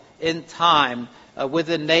develop in time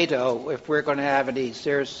within NATO if we're going to have any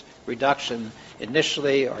serious reduction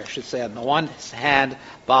initially, or I should say on the one hand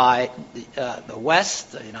by the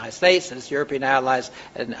West, the United States and its European allies,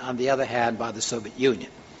 and on the other hand by the Soviet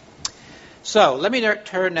Union. So let me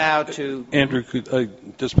turn now to... Andrew,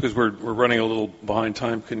 just because we're running a little behind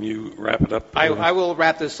time, can you wrap it up? I will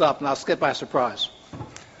wrap this up, and I'll skip by surprise.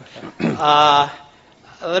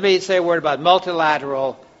 Let me say a word about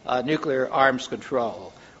multilateral nuclear arms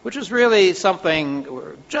control, which is really something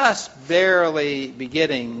we're just barely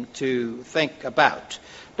beginning to think about.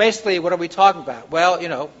 Basically, what are we talking about? Well,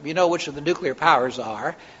 you know which of the nuclear powers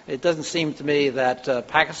are. It doesn't seem to me that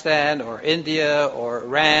Pakistan or India or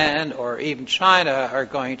Iran or even China are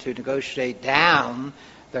going to negotiate down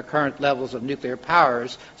their current levels of nuclear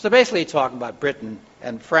powers. So basically talking about Britain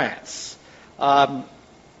and France. The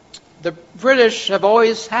British have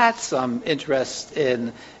always had some interest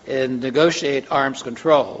in negotiate arms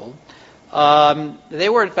control. They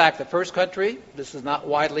were, in fact, the first country, this is not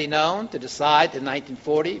widely known, to decide in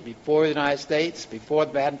 1940, before the United States, before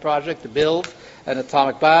the Manhattan Project, to build an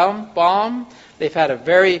atomic bomb. They've had a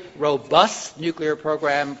very robust nuclear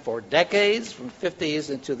program for decades, from the 50s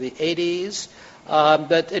into the 80s.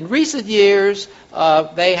 But in recent years,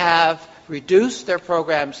 they have reduced their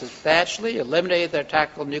program substantially, eliminated their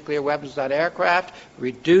tactical nuclear weapons on aircraft,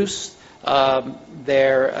 reduced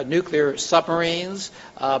their nuclear submarines,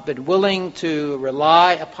 been willing to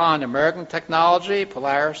rely upon American technology,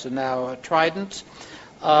 Polaris and now Trident.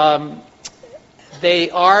 They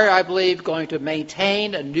are, I believe, going to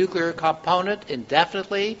maintain a nuclear component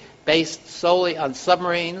indefinitely, based solely on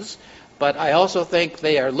submarines. But I also think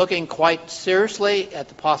they are looking quite seriously at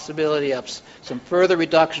the possibility of some further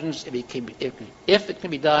reductions if it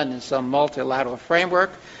can be done in some multilateral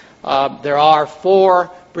framework. There are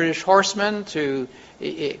 4 British horsemen to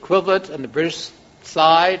equivalent on the British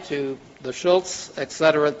side to the Schultz,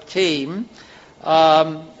 etc. team.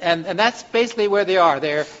 And that's basically where they are.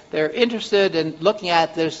 They're interested in looking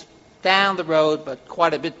at this down the road, but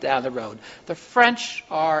quite a bit down the road. The French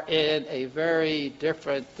are in a very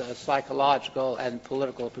different psychological and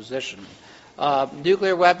political position.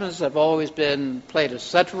 Nuclear weapons have always played a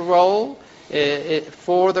central role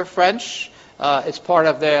for the French. It's part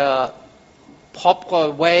of their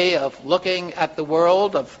popular way of looking at the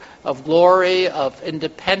world, of glory, of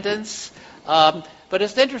independence. But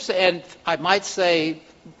it's interesting, and I might say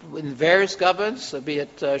in various governments, be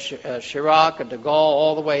it Chirac and de Gaulle,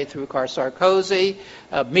 all the way through Sarkozy,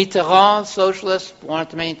 Mitterrand, socialist,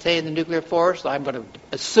 wanted to maintain the nuclear force. I'm going to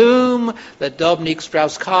assume that Dominique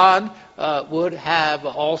Strauss-Kahn would have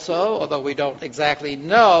also, although we don't exactly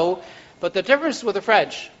know. But the difference with the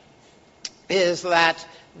French is that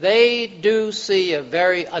they do see a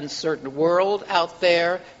very uncertain world out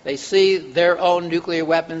there. They see their own nuclear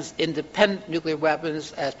weapons, independent nuclear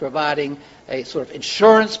weapons, as providing a sort of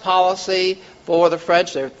insurance policy for the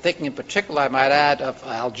French. They're thinking in particular, I might add, of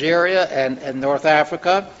Algeria and North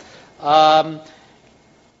Africa.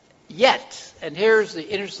 Yet, and here's the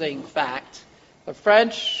interesting fact, the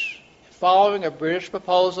French, following a British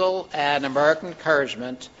proposal and American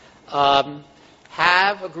encouragement,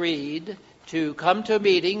 have agreed to come to a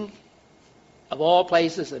meeting, of all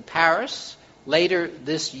places, in Paris later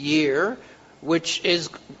this year, which is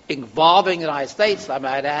involving the United States, I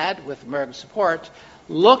might add, with American support,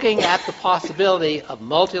 looking at the possibility of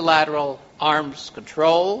multilateral arms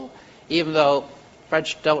control. Even though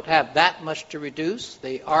French don't have that much to reduce,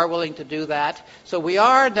 they are willing to do that. So we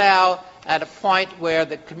are now at a point where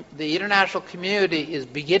the international community is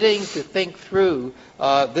beginning to think through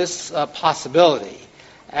this possibility.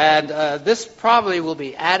 And this probably will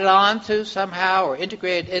be added on to somehow or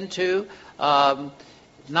integrated into,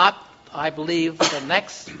 not, I believe, the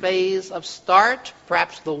next phase of START,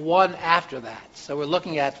 perhaps the one after that. So we're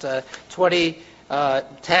looking at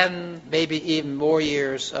 2010, maybe even more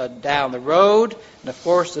years down the road. And of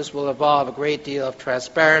course, this will involve a great deal of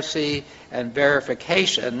transparency and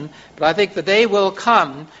verification. But I think the day will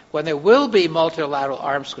come when there will be multilateral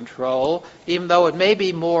arms control, even though it may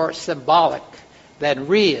be more symbolic than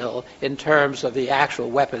real in terms of the actual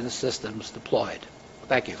weapons systems deployed.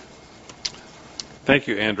 Thank you. Thank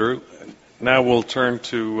you, Andrew. Now we'll turn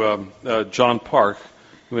to John Park,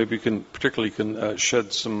 who maybe can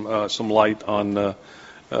shed some light on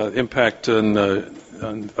impact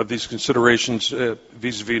of these considerations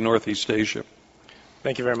vis-a-vis Northeast Asia.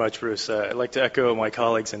 Thank you very much, Bruce. I'd like to echo my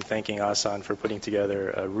colleagues in thanking Asan for putting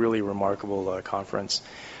together a really remarkable conference.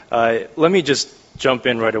 Let me just jump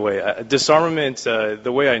in right away. Disarmament,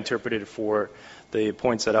 the way I interpret it for the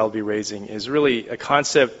points that I'll be raising, is really a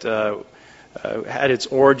concept had its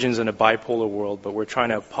origins in a bipolar world, but we're trying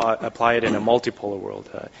to apply it in a multipolar world,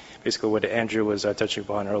 basically what Andrew was touching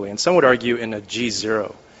upon earlier. And some would argue in a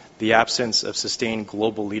G0, the absence of sustained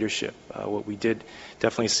global leadership, what we did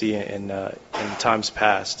definitely see in times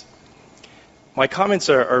past. My comments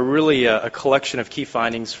are really a collection of key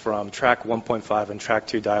findings from Track 1.5 and Track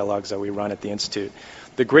 2 dialogues that we run at the Institute.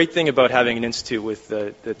 The great thing about having an institute with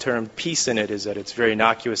the term peace in it is that it's very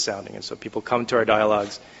innocuous sounding, and so people come to our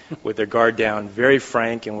dialogues with their guard down, very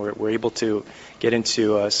frank, and we're able to get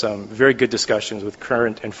into some very good discussions with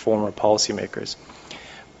current and former policymakers.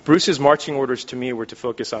 Bruce's marching orders to me were to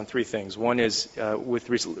focus on three things. One is with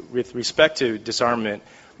respect to disarmament,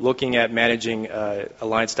 looking at managing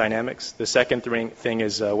alliance dynamics. The second thing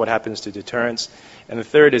is what happens to deterrence. And the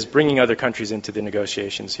third is bringing other countries into the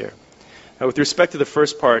negotiations here. Now, with respect to the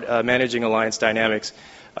first part, managing alliance dynamics,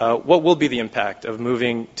 what will be the impact of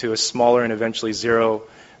moving to a smaller and eventually zero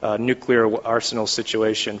nuclear arsenal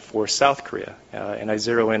situation for South Korea? And I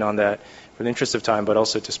zero in on that for the interest of time, but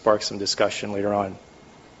also to spark some discussion later on.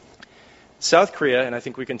 South Korea, and I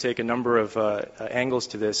think we can take a number of angles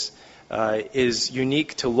to this, is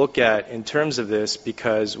unique to look at in terms of this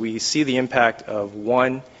because we see the impact of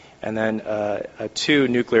one and then two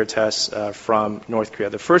nuclear tests from North Korea.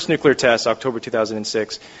 The first nuclear test, October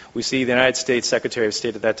 2006, we see the United States Secretary of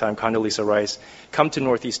State at that time, Condoleezza Rice, come to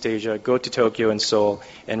Northeast Asia, go to Tokyo and Seoul,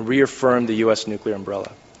 and reaffirm the U.S. nuclear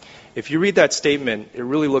umbrella. If you read that statement, it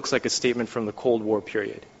really looks like a statement from the Cold War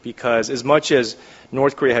period, because as much as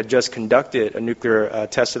North Korea had just conducted a nuclear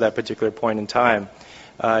test at that particular point in time,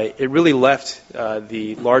 it really left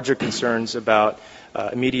the larger concerns about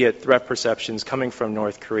immediate threat perceptions coming from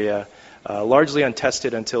North Korea largely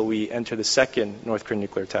untested until we enter the second North Korean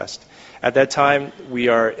nuclear test. At that time, we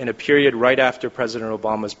are in a period right after President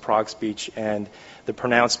Obama's Prague speech and the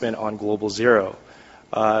pronouncement on Global Zero.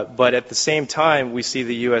 But at the same time, we see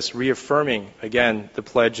the U.S. reaffirming, again, the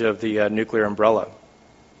pledge of the nuclear umbrella.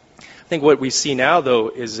 I think what we see now, though,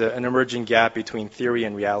 is an emerging gap between theory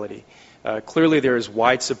and reality. Clearly, there is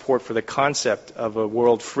wide support for the concept of a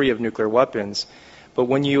world free of nuclear weapons. But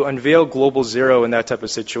when you unveil Global Zero in that type of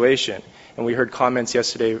situation, and we heard comments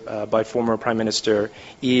yesterday by former Prime Minister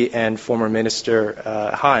Yi and former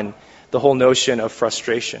Minister Han, the whole notion of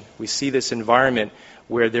frustration. We see this environment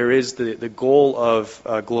where there is the goal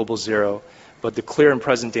of global zero, but the clear and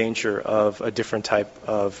present danger of a different type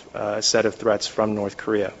of set of threats from North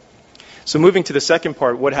Korea. So moving to the second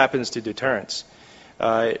part, what happens to deterrence?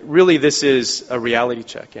 Really, this is a reality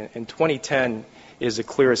check. In 2010 is the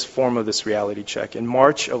clearest form of this reality check. In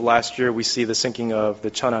March of last year, we see the sinking of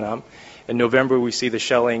the Cheonanam. In November, we see the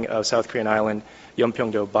shelling of South Korean island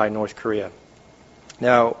Yeonpyeong-do by North Korea.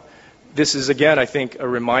 Now, this is, again, I think, a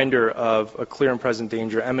reminder of a clear and present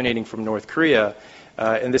danger emanating from North Korea,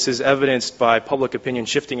 and this is evidenced by public opinion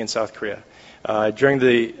shifting in South Korea. During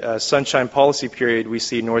the Sunshine Policy period, we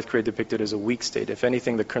see North Korea depicted as a weak state. If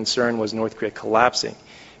anything, the concern was North Korea collapsing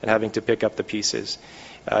and having to pick up the pieces.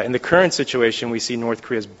 In the current situation, we see North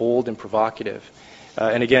Korea as bold and provocative.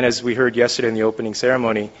 And again, as we heard yesterday in the opening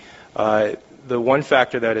ceremony, the one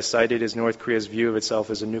factor that is cited is North Korea's view of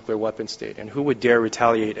itself as a nuclear weapon state. And who would dare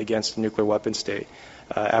retaliate against a nuclear weapon state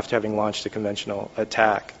after having launched a conventional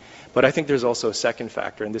attack? But I think there's also a second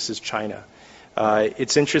factor, and this is China.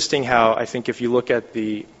 It's interesting how I think if you look at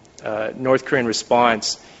the North Korean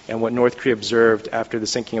response and what North Korea observed after the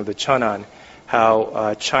sinking of the Cheonan,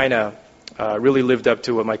 how China really lived up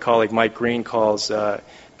to what my colleague Mike Green calls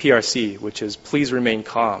PRC, which is please remain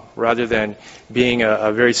calm, rather than being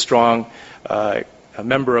a very strong a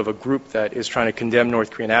member of a group that is trying to condemn North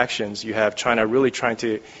Korean actions. You have China really trying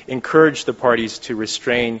to encourage the parties to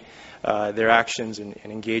restrain their actions and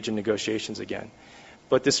engage in negotiations again.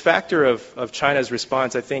 But this factor of China's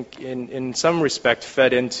response, I think, in some respect,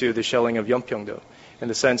 fed into the shelling of Yeonpyeong-do, in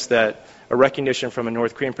the sense that a recognition from a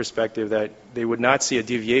North Korean perspective that they would not see a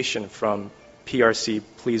deviation from PRC,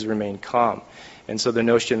 please remain calm. And so the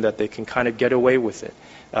notion that they can kind of get away with it.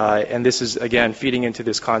 And this is, again, feeding into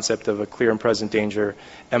this concept of a clear and present danger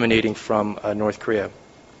emanating from North Korea.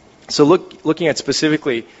 So looking at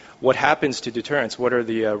specifically what happens to deterrence, what are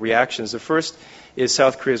the reactions? The first is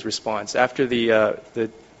South Korea's response. After the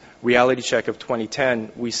reality check of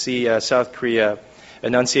 2010, we see South Korea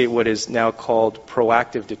enunciate what is now called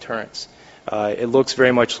proactive deterrence. It looks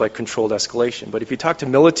very much like controlled escalation. But if you talk to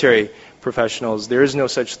military professionals, there is no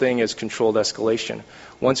such thing as controlled escalation.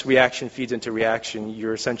 Once reaction feeds into reaction,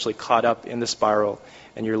 you're essentially caught up in the spiral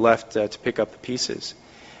and you're left to pick up the pieces.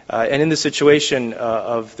 And in the situation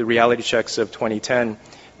of the reality checks of 2010,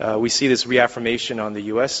 we see this reaffirmation on the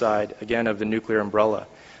U.S. side, again, of the nuclear umbrella.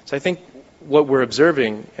 So I think what we're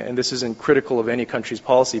observing, and this isn't critical of any country's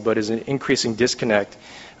policy, but is an increasing disconnect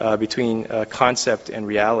between concept and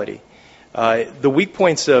reality. The weak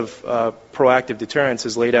points of proactive deterrence,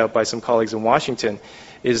 as laid out by some colleagues in Washington,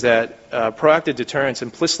 is that proactive deterrence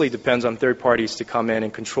implicitly depends on third parties to come in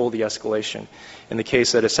and control the escalation, in the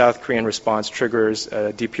case that a South Korean response triggers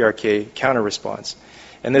a DPRK counter-response.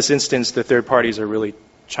 In this instance, the third parties are really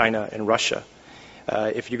China and Russia.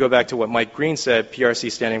 If you go back to what Mike Green said, PRC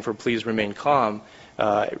standing for please remain calm,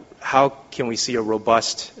 how can we see a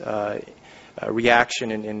robust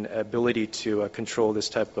reaction and ability to control this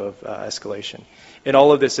type of escalation? And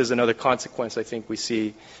all of this is another consequence. I think we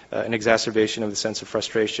see an exacerbation of the sense of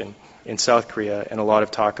frustration in South Korea and a lot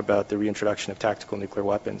of talk about the reintroduction of tactical nuclear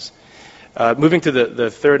weapons. Moving to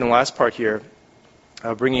the third and last part here,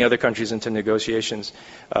 bringing other countries into negotiations,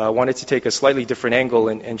 wanted to take a slightly different angle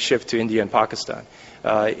and shift to India and Pakistan.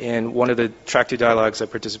 In one of the track 2 dialogues, I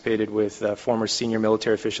participated with former senior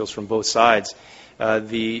military officials from both sides.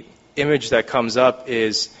 The image that comes up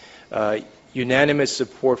is unanimous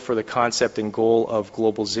support for the concept and goal of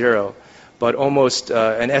global zero, but almost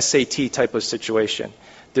an SAT type of situation.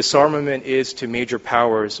 Disarmament is to major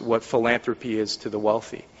powers what philanthropy is to the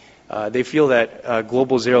wealthy. They feel that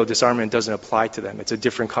global zero disarmament doesn't apply to them. It's a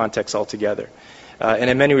different context altogether. And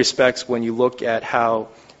in many respects, when you look at how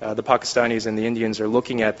the Pakistanis and the Indians are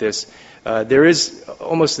looking at this, there is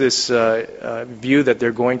almost this view that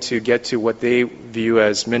they're going to get to what they view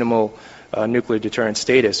as minimal nuclear deterrent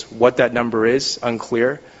status. What that number is,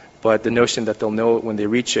 unclear, but the notion that they'll know it when they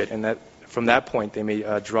reach it, and that from that point they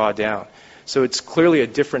may draw down. So it's clearly a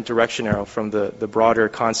different direction arrow from the broader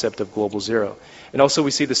concept of global zero. And also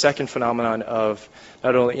we see the second phenomenon of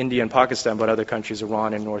not only India and Pakistan, but other countries,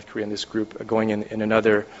 Iran and North Korea, in this group going in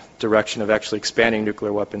another direction of actually expanding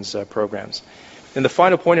nuclear weapons programs. And the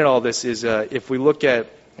final point in all this is if we look at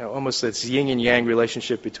almost this yin and yang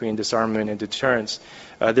relationship between disarmament and deterrence,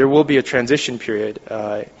 there will be a transition period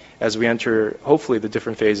as we enter, hopefully, the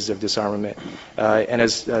different phases of disarmament. And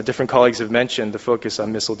as different colleagues have mentioned, the focus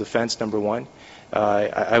on missile defense, number one.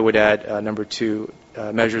 I would add, number two,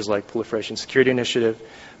 measures like Proliferation Security Initiative.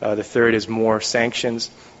 The third is more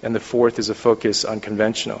sanctions. And the fourth is a focus on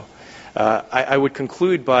conventional. I would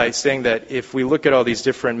conclude by saying that if we look at all these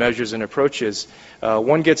different measures and approaches,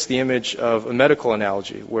 one gets the image of a medical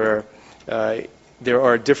analogy where there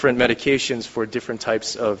are different medications for different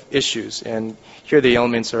types of issues. And here the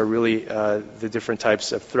elements are really the different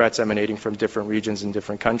types of threats emanating from different regions and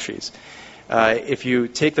different countries. If you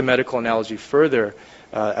take the medical analogy further,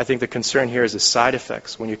 I think the concern here is the side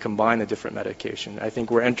effects when you combine the different medication. I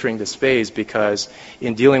think we're entering this phase because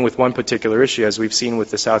in dealing with one particular issue, as we've seen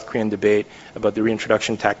with the South Korean debate about the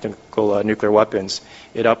reintroduction of tactical nuclear weapons,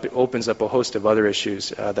 it opens up a host of other issues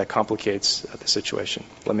that complicates the situation.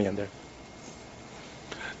 Let me end there.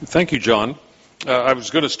 Thank you, John. I was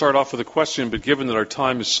going to start off with a question, but given that our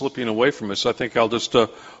time is slipping away from us, I think I'll just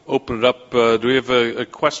open it up. Do we have a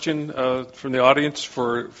question from the audience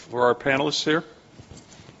for our panelists here?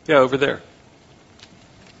 Yeah, over there.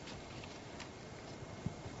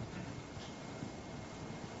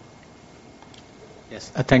 Yes,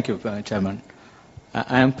 thank you, Chairman.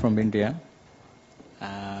 I am from India.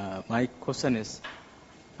 My question is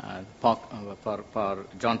for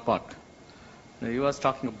John Park. He was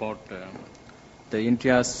talking about the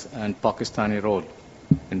India's and Pakistani role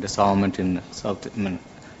in disarmament in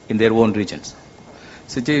in their own regions.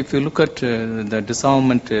 So if you look at the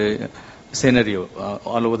disarmament scenario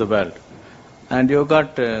all over the world, and you've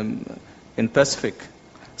got in Pacific,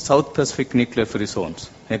 South Pacific nuclear free zones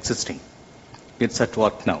existing. It's at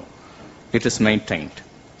work now. It is maintained.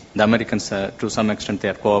 The Americans, to some extent, they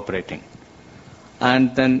are cooperating.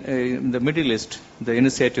 And then in the Middle East, the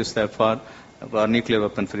initiatives there for nuclear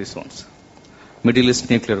weapon free zones. Middle East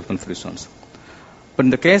nuclear weapon free zones. But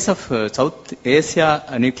in the case of South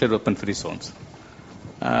Asia nuclear weapon free zones,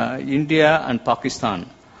 India and Pakistan,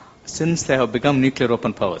 since they have become nuclear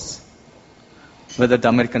weapon powers, whether the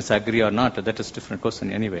Americans agree or not, that is a different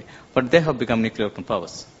question anyway, but they have become nuclear weapon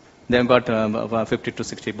powers. They have got 50 to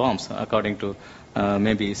 60 bombs, according to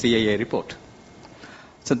maybe CIA report.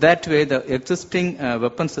 So that way, the existing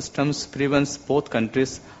weapon systems prevents both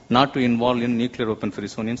countries not to involve in nuclear weapon free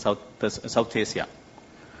zone in South Asia.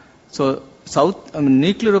 So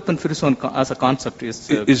nuclear weapon free zone as a concept is...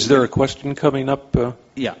 Is there a question coming up?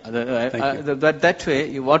 Yeah. That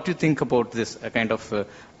way, what do you think about this kind of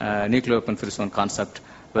nuclear weapon free zone concept,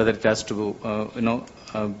 whether it has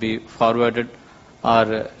to be forwarded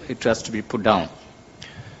or it has to be put down?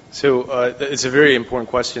 So it's a very important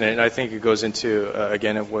question, and I think it goes into,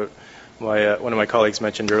 again, what one of my colleagues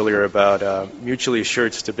mentioned earlier about mutually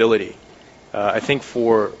assured stability. I think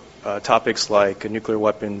for topics like nuclear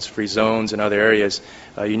weapons, free zones, and other areas,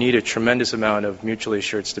 you need a tremendous amount of mutually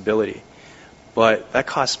assured stability. But that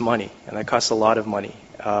costs money, and that costs a lot of money.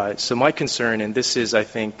 So my concern, and this is, I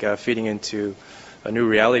think, feeding into a new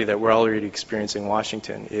reality that we're already experiencing in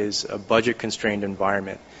Washington, is a budget-constrained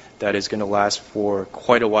environment that is going to last for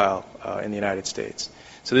quite a while in the United States.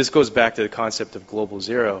 So this goes back to the concept of global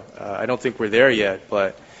zero. I don't think we're there yet,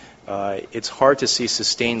 but it's hard to see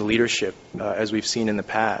sustained leadership as we've seen in the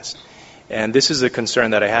past. And this is a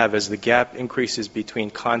concern that I have as the gap increases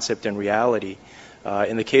between concept and reality.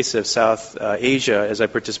 In the case of South Asia, as I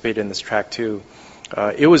participated in this track too,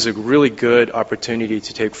 it was a really good opportunity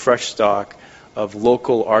to take fresh stock of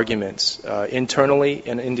local arguments internally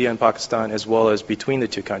in India and Pakistan, as well as between the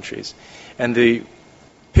two countries. And the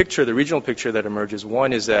regional picture that emerges,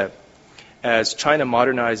 one is that as China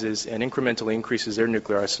modernizes and incrementally increases their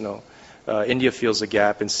nuclear arsenal, India feels a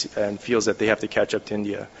gap and feels that they have to catch up to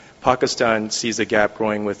India. Pakistan sees a gap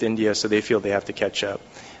growing with India, so they feel they have to catch up.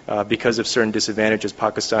 Because of certain disadvantages,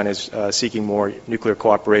 Pakistan is seeking more nuclear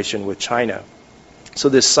cooperation with China. So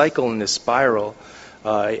this cycle and this spiral,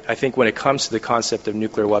 I think when it comes to the concept of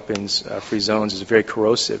nuclear weapons free zones, is very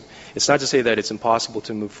corrosive. It's not to say that it's impossible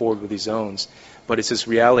to move forward with these zones, but it's this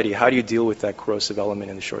reality. How do you deal with that corrosive element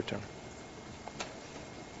in the short term?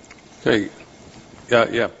 Okay.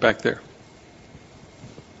 Yeah, back there.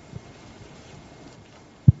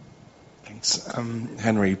 Thanks.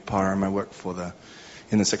 Henry Parham. I work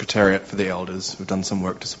in the Secretariat for the Elders. We've done some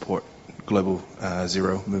work to support Global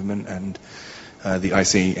Zero movement and the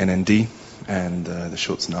ICNND and the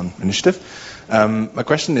Schultz-Nunn initiative. My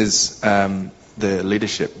question is the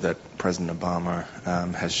leadership that President Obama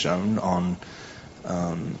has shown on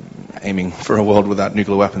aiming for a world without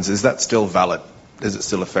nuclear weapons. Is that still valid? Is it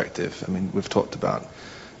still effective? I mean, we've talked about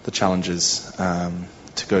the challenges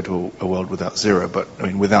to go to a world without zero, but I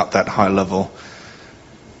mean, without that high-level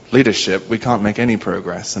leadership, we can't make any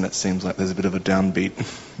progress, and it seems like there's a bit of a downbeat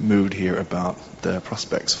mood here about the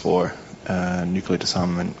prospects for nuclear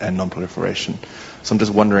disarmament and non-proliferation. So I'm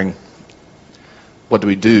just wondering what do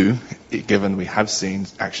we do, given we have seen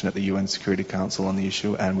action at the UN Security Council on the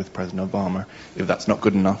issue and with President Obama? If that's not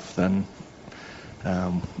good enough, then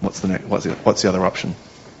what's the other option?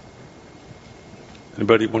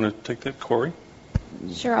 Anybody want to take that? Corey?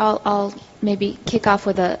 Sure, I'll maybe kick off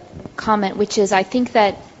with a comment, which is I think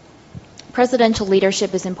that presidential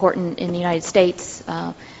leadership is important in the United States.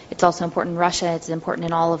 It's also important in Russia. It's important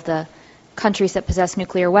in all of the countries that possess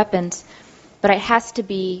nuclear weapons. But it has to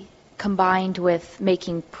be combined with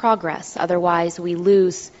making progress. Otherwise, we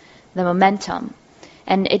lose the momentum.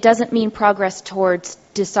 And it doesn't mean progress towards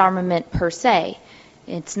disarmament per se.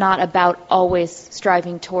 It's not about always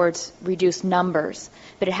striving towards reduced numbers,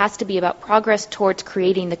 but it has to be about progress towards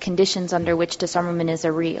creating the conditions under which disarmament is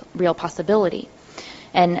a real possibility.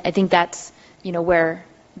 And I think that's, where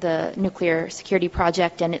the Nuclear Security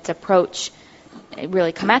Project and its approach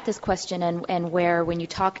really come at this question, and where when you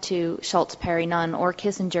talk to Shultz, Perry, Nunn, or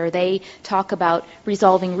Kissinger, they talk about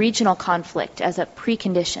resolving regional conflict as a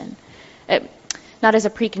precondition. Not as a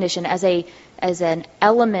precondition, as an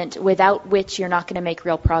element without which you're not going to make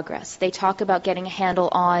real progress. They talk about getting a handle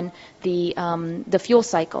on the fuel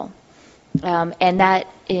cycle. And that,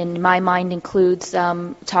 in my mind, includes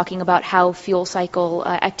talking about how fuel cycle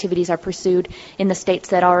activities are pursued in the states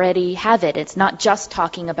that already have it. It's not just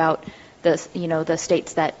talking about the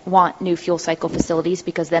states that want new fuel cycle facilities,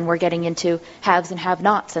 because then we're getting into haves and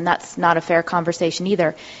have-nots, and that's not a fair conversation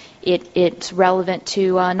either. It's relevant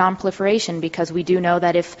to non-proliferation, because we do know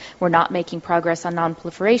that if we're not making progress on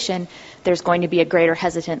non-proliferation, there's going to be a greater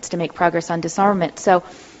hesitance to make progress on disarmament. So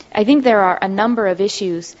I think there are a number of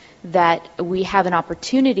issues that we have an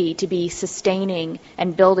opportunity to be sustaining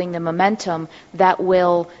and building the momentum that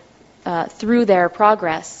will, through their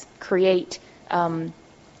progress, create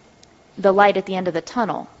the light at the end of the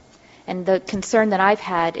tunnel. And the concern that I've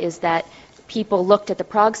had is that people looked at the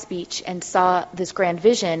Prague speech and saw this grand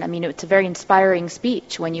vision. I mean, it's a very inspiring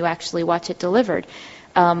speech when you actually watch it delivered.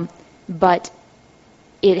 But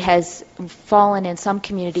it has fallen in some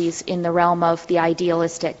communities in the realm of the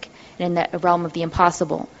idealistic and in the realm of the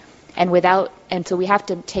impossible. And so we have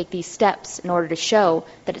to take these steps in order to show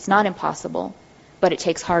that it's not impossible, but it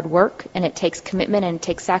takes hard work, and it takes commitment, and it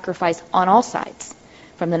takes sacrifice on all sides,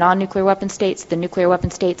 from the non-nuclear weapon states, the nuclear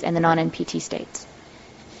weapon states, and the non-NPT states.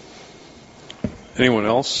 Anyone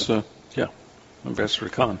else? Yeah, Ambassador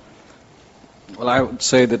Khan. Well, I would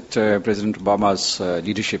say that President Obama's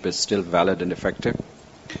leadership is still valid and effective.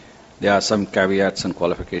 There are some caveats and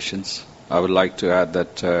qualifications. I would like to add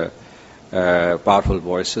that powerful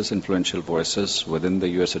voices, influential voices within the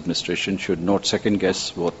U.S. administration should not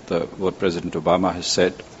second-guess what President Obama has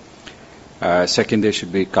said. Second, there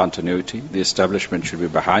should be continuity. The establishment should be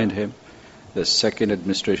behind him.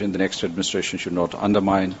 The next administration should not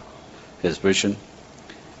undermine his vision.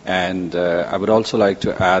 And I would also like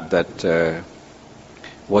to add that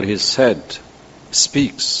what he said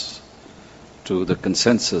speaks to the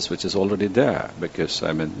consensus which is already there, because,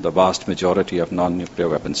 the vast majority of non-nuclear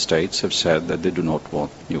weapon states have said that they do not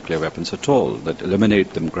want nuclear weapons at all, that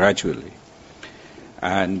eliminate them gradually.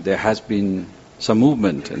 And there has been some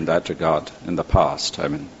movement in that regard in the past.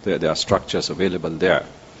 There are structures available there.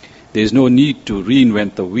 There is no need to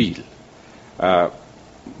reinvent the wheel,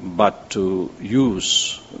 but to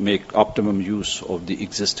make optimum use of the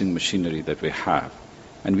existing machinery that we have.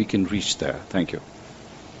 And we can reach there. Thank you.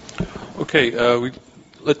 Okay,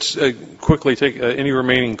 let's quickly take any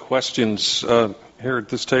remaining questions here at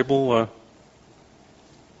this table.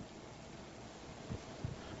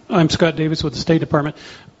 I'm Scott Davis with the State Department.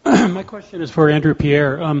 My question is for Andrew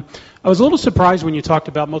Pierre. I was a little surprised when you talked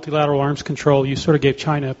about multilateral arms control. You sort of gave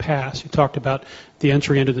China a pass. You talked about the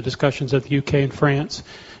entry into the discussions of the UK and France.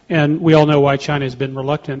 And we all know why China has been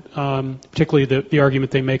reluctant, particularly the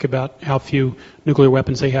argument they make about how few nuclear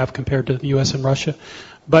weapons they have compared to the U.S. and Russia.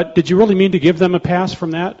 But did you really mean to give them a pass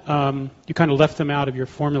from that? You kind of left them out of your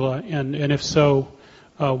formula, and if so,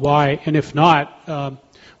 why? And if not,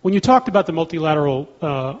 when you talked about the multilateral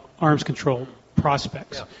arms control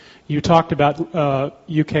prospects, you talked about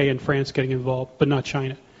UK and France getting involved, but not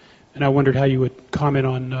China. And I wondered how you would comment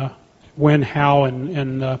on when, how,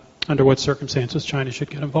 and under what circumstances China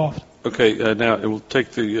should get involved. Okay, now we'll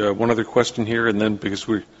take the one other question here, and then, because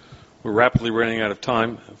we're rapidly running out of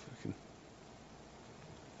time.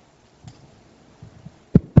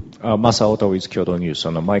 Masaoto with Kyoto News.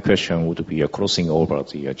 And my question would be crossing over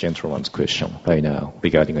the gentleman's question right now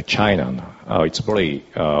regarding China. It's very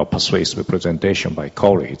persuasive presentation by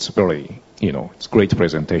Corey. It's very, it's great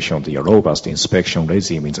presentation of the robust inspection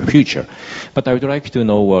regime in the future. But I would like to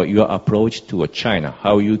know your approach to China,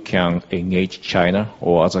 how you can engage China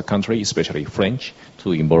or other countries, especially French,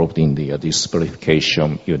 to involved in the this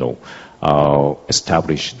verification,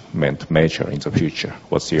 establishment measure in the future?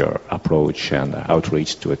 What's your approach and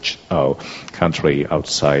outreach to a country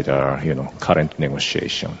outside current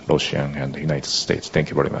negotiation, Russia and the United States? Thank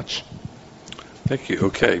you very much. Thank you.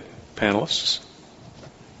 Okay, panelists.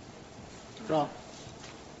 Well,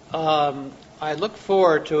 I look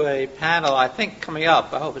forward to a panel, I think, coming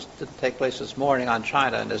up. I hope it didn't take place this morning on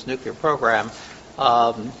China and its nuclear program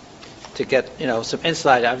to get, some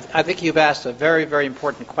insight. I think you've asked a very, very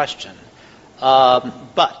important question.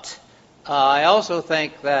 But I also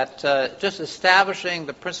think that just establishing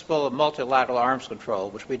the principle of multilateral arms control,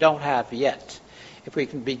 which we don't have yet, if we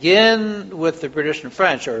can begin with the British and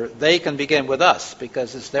French, or they can begin with us,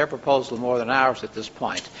 because it's their proposal more than ours at this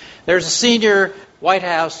point. There's a senior White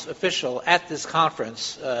House official at this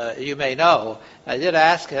conference, you may know. I did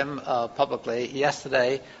ask him publicly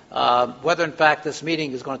yesterday whether, in fact, this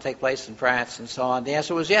meeting is going to take place in France and so on. The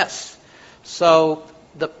answer was yes. So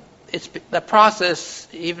the process,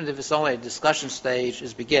 even if it's only a discussion stage,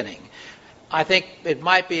 is beginning. I think it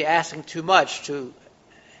might be asking too much to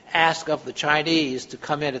ask of the Chinese to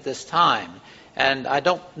come in at this time. And I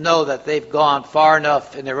don't know that they've gone far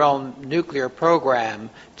enough in their own nuclear program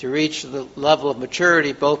to reach the level of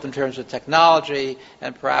maturity, both in terms of technology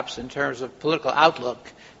and perhaps in terms of political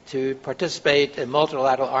outlook, to participate in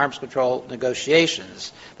multilateral arms control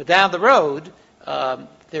negotiations. But down the road,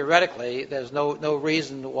 theoretically, there's no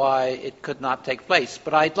reason why it could not take place.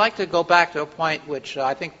 But I'd like to go back to a point which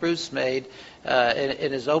I think Bruce made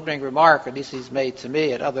in his opening remark, at least he's made to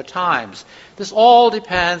me at other times. This all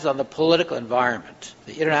depends on the political environment,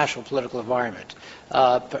 the international political environment.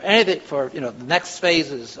 For the next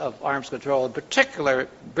phases of arms control, in particular,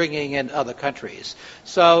 bringing in other countries.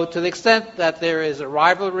 So, to the extent that there is a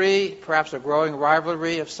rivalry, perhaps a growing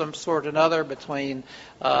rivalry of some sort or another between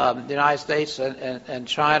the United States and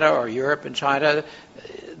China, or Europe and China,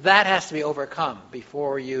 that has to be overcome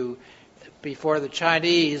before the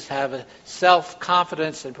Chinese have a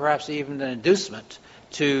self-confidence and perhaps even an inducement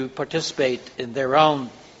to participate in their own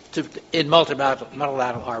in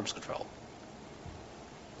multilateral arms control.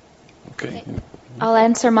 Okay. I'll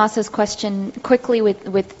answer Masa's question quickly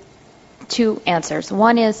with two answers.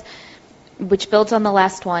 One is, which builds on the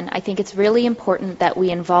last one, I think it's really important that we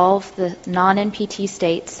involve the non-NPT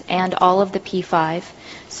states and all of the P5,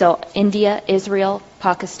 so India, Israel,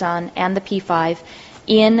 Pakistan, and the P5,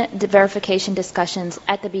 in the verification discussions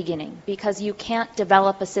at the beginning, because you can't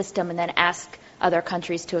develop a system and then ask other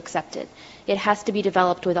countries to accept it. It has to be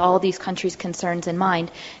developed with all these countries' concerns in mind,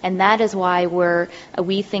 and that is why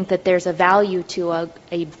we think that there's a value to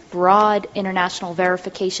a broad international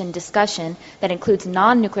verification discussion that includes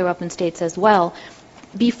non-nuclear weapon states as well,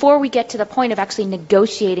 before we get to the point of actually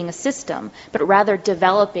negotiating a system, but rather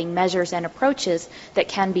developing measures and approaches that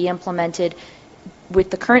can be implemented with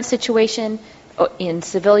the current situation. In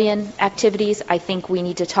civilian activities, I think we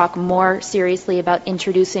need to talk more seriously about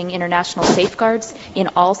introducing international safeguards in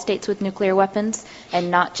all states with nuclear weapons and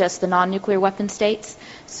not just the non-nuclear weapon states.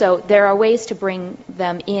 So there are ways to bring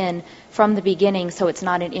them in from the beginning so it's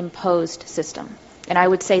not an imposed system. And I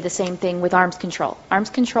would say the same thing with arms control. Arms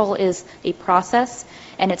control is a process,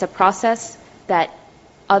 and it's a process that,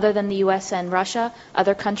 other than the U.S. and Russia,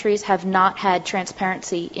 other countries have not had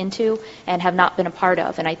transparency into and have not been a part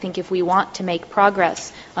of. And I think if we want to make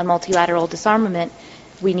progress on multilateral disarmament,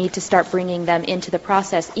 we need to start bringing them into the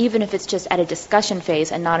process, even if it's just at a discussion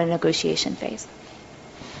phase and not a negotiation phase.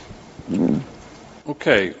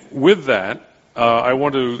 Okay. With that, I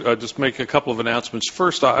want to just make a couple of announcements.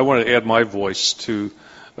 First, I want to add my voice to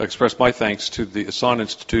express my thanks to the Asan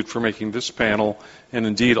Institute for making this panel, and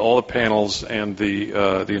indeed all the panels and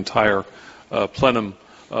the entire plenum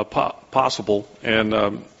possible, and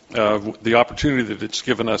the opportunity that it's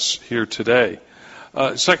given us here today.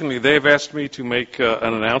 Secondly, they have asked me to make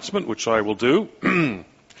an announcement, which I will do.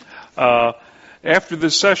 After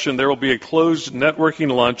this session, there will be a closed networking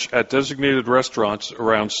lunch at designated restaurants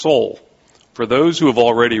around Seoul. For those who have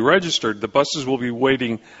already registered, the buses will be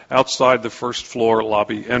waiting outside the first floor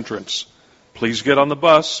lobby entrance. Please get on the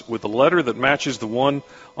bus with a letter that matches the one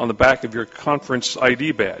on the back of your conference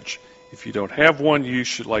ID badge. If you don't have one, you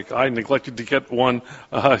should, like I neglected to get one,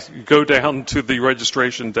 go down to the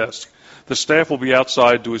registration desk. The staff will be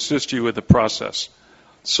outside to assist you with the process.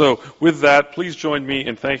 So with that, please join me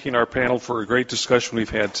in thanking our panel for a great discussion we've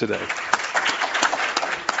had today.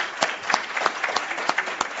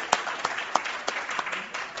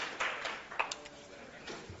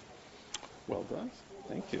 Well done.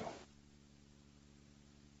 Thank you.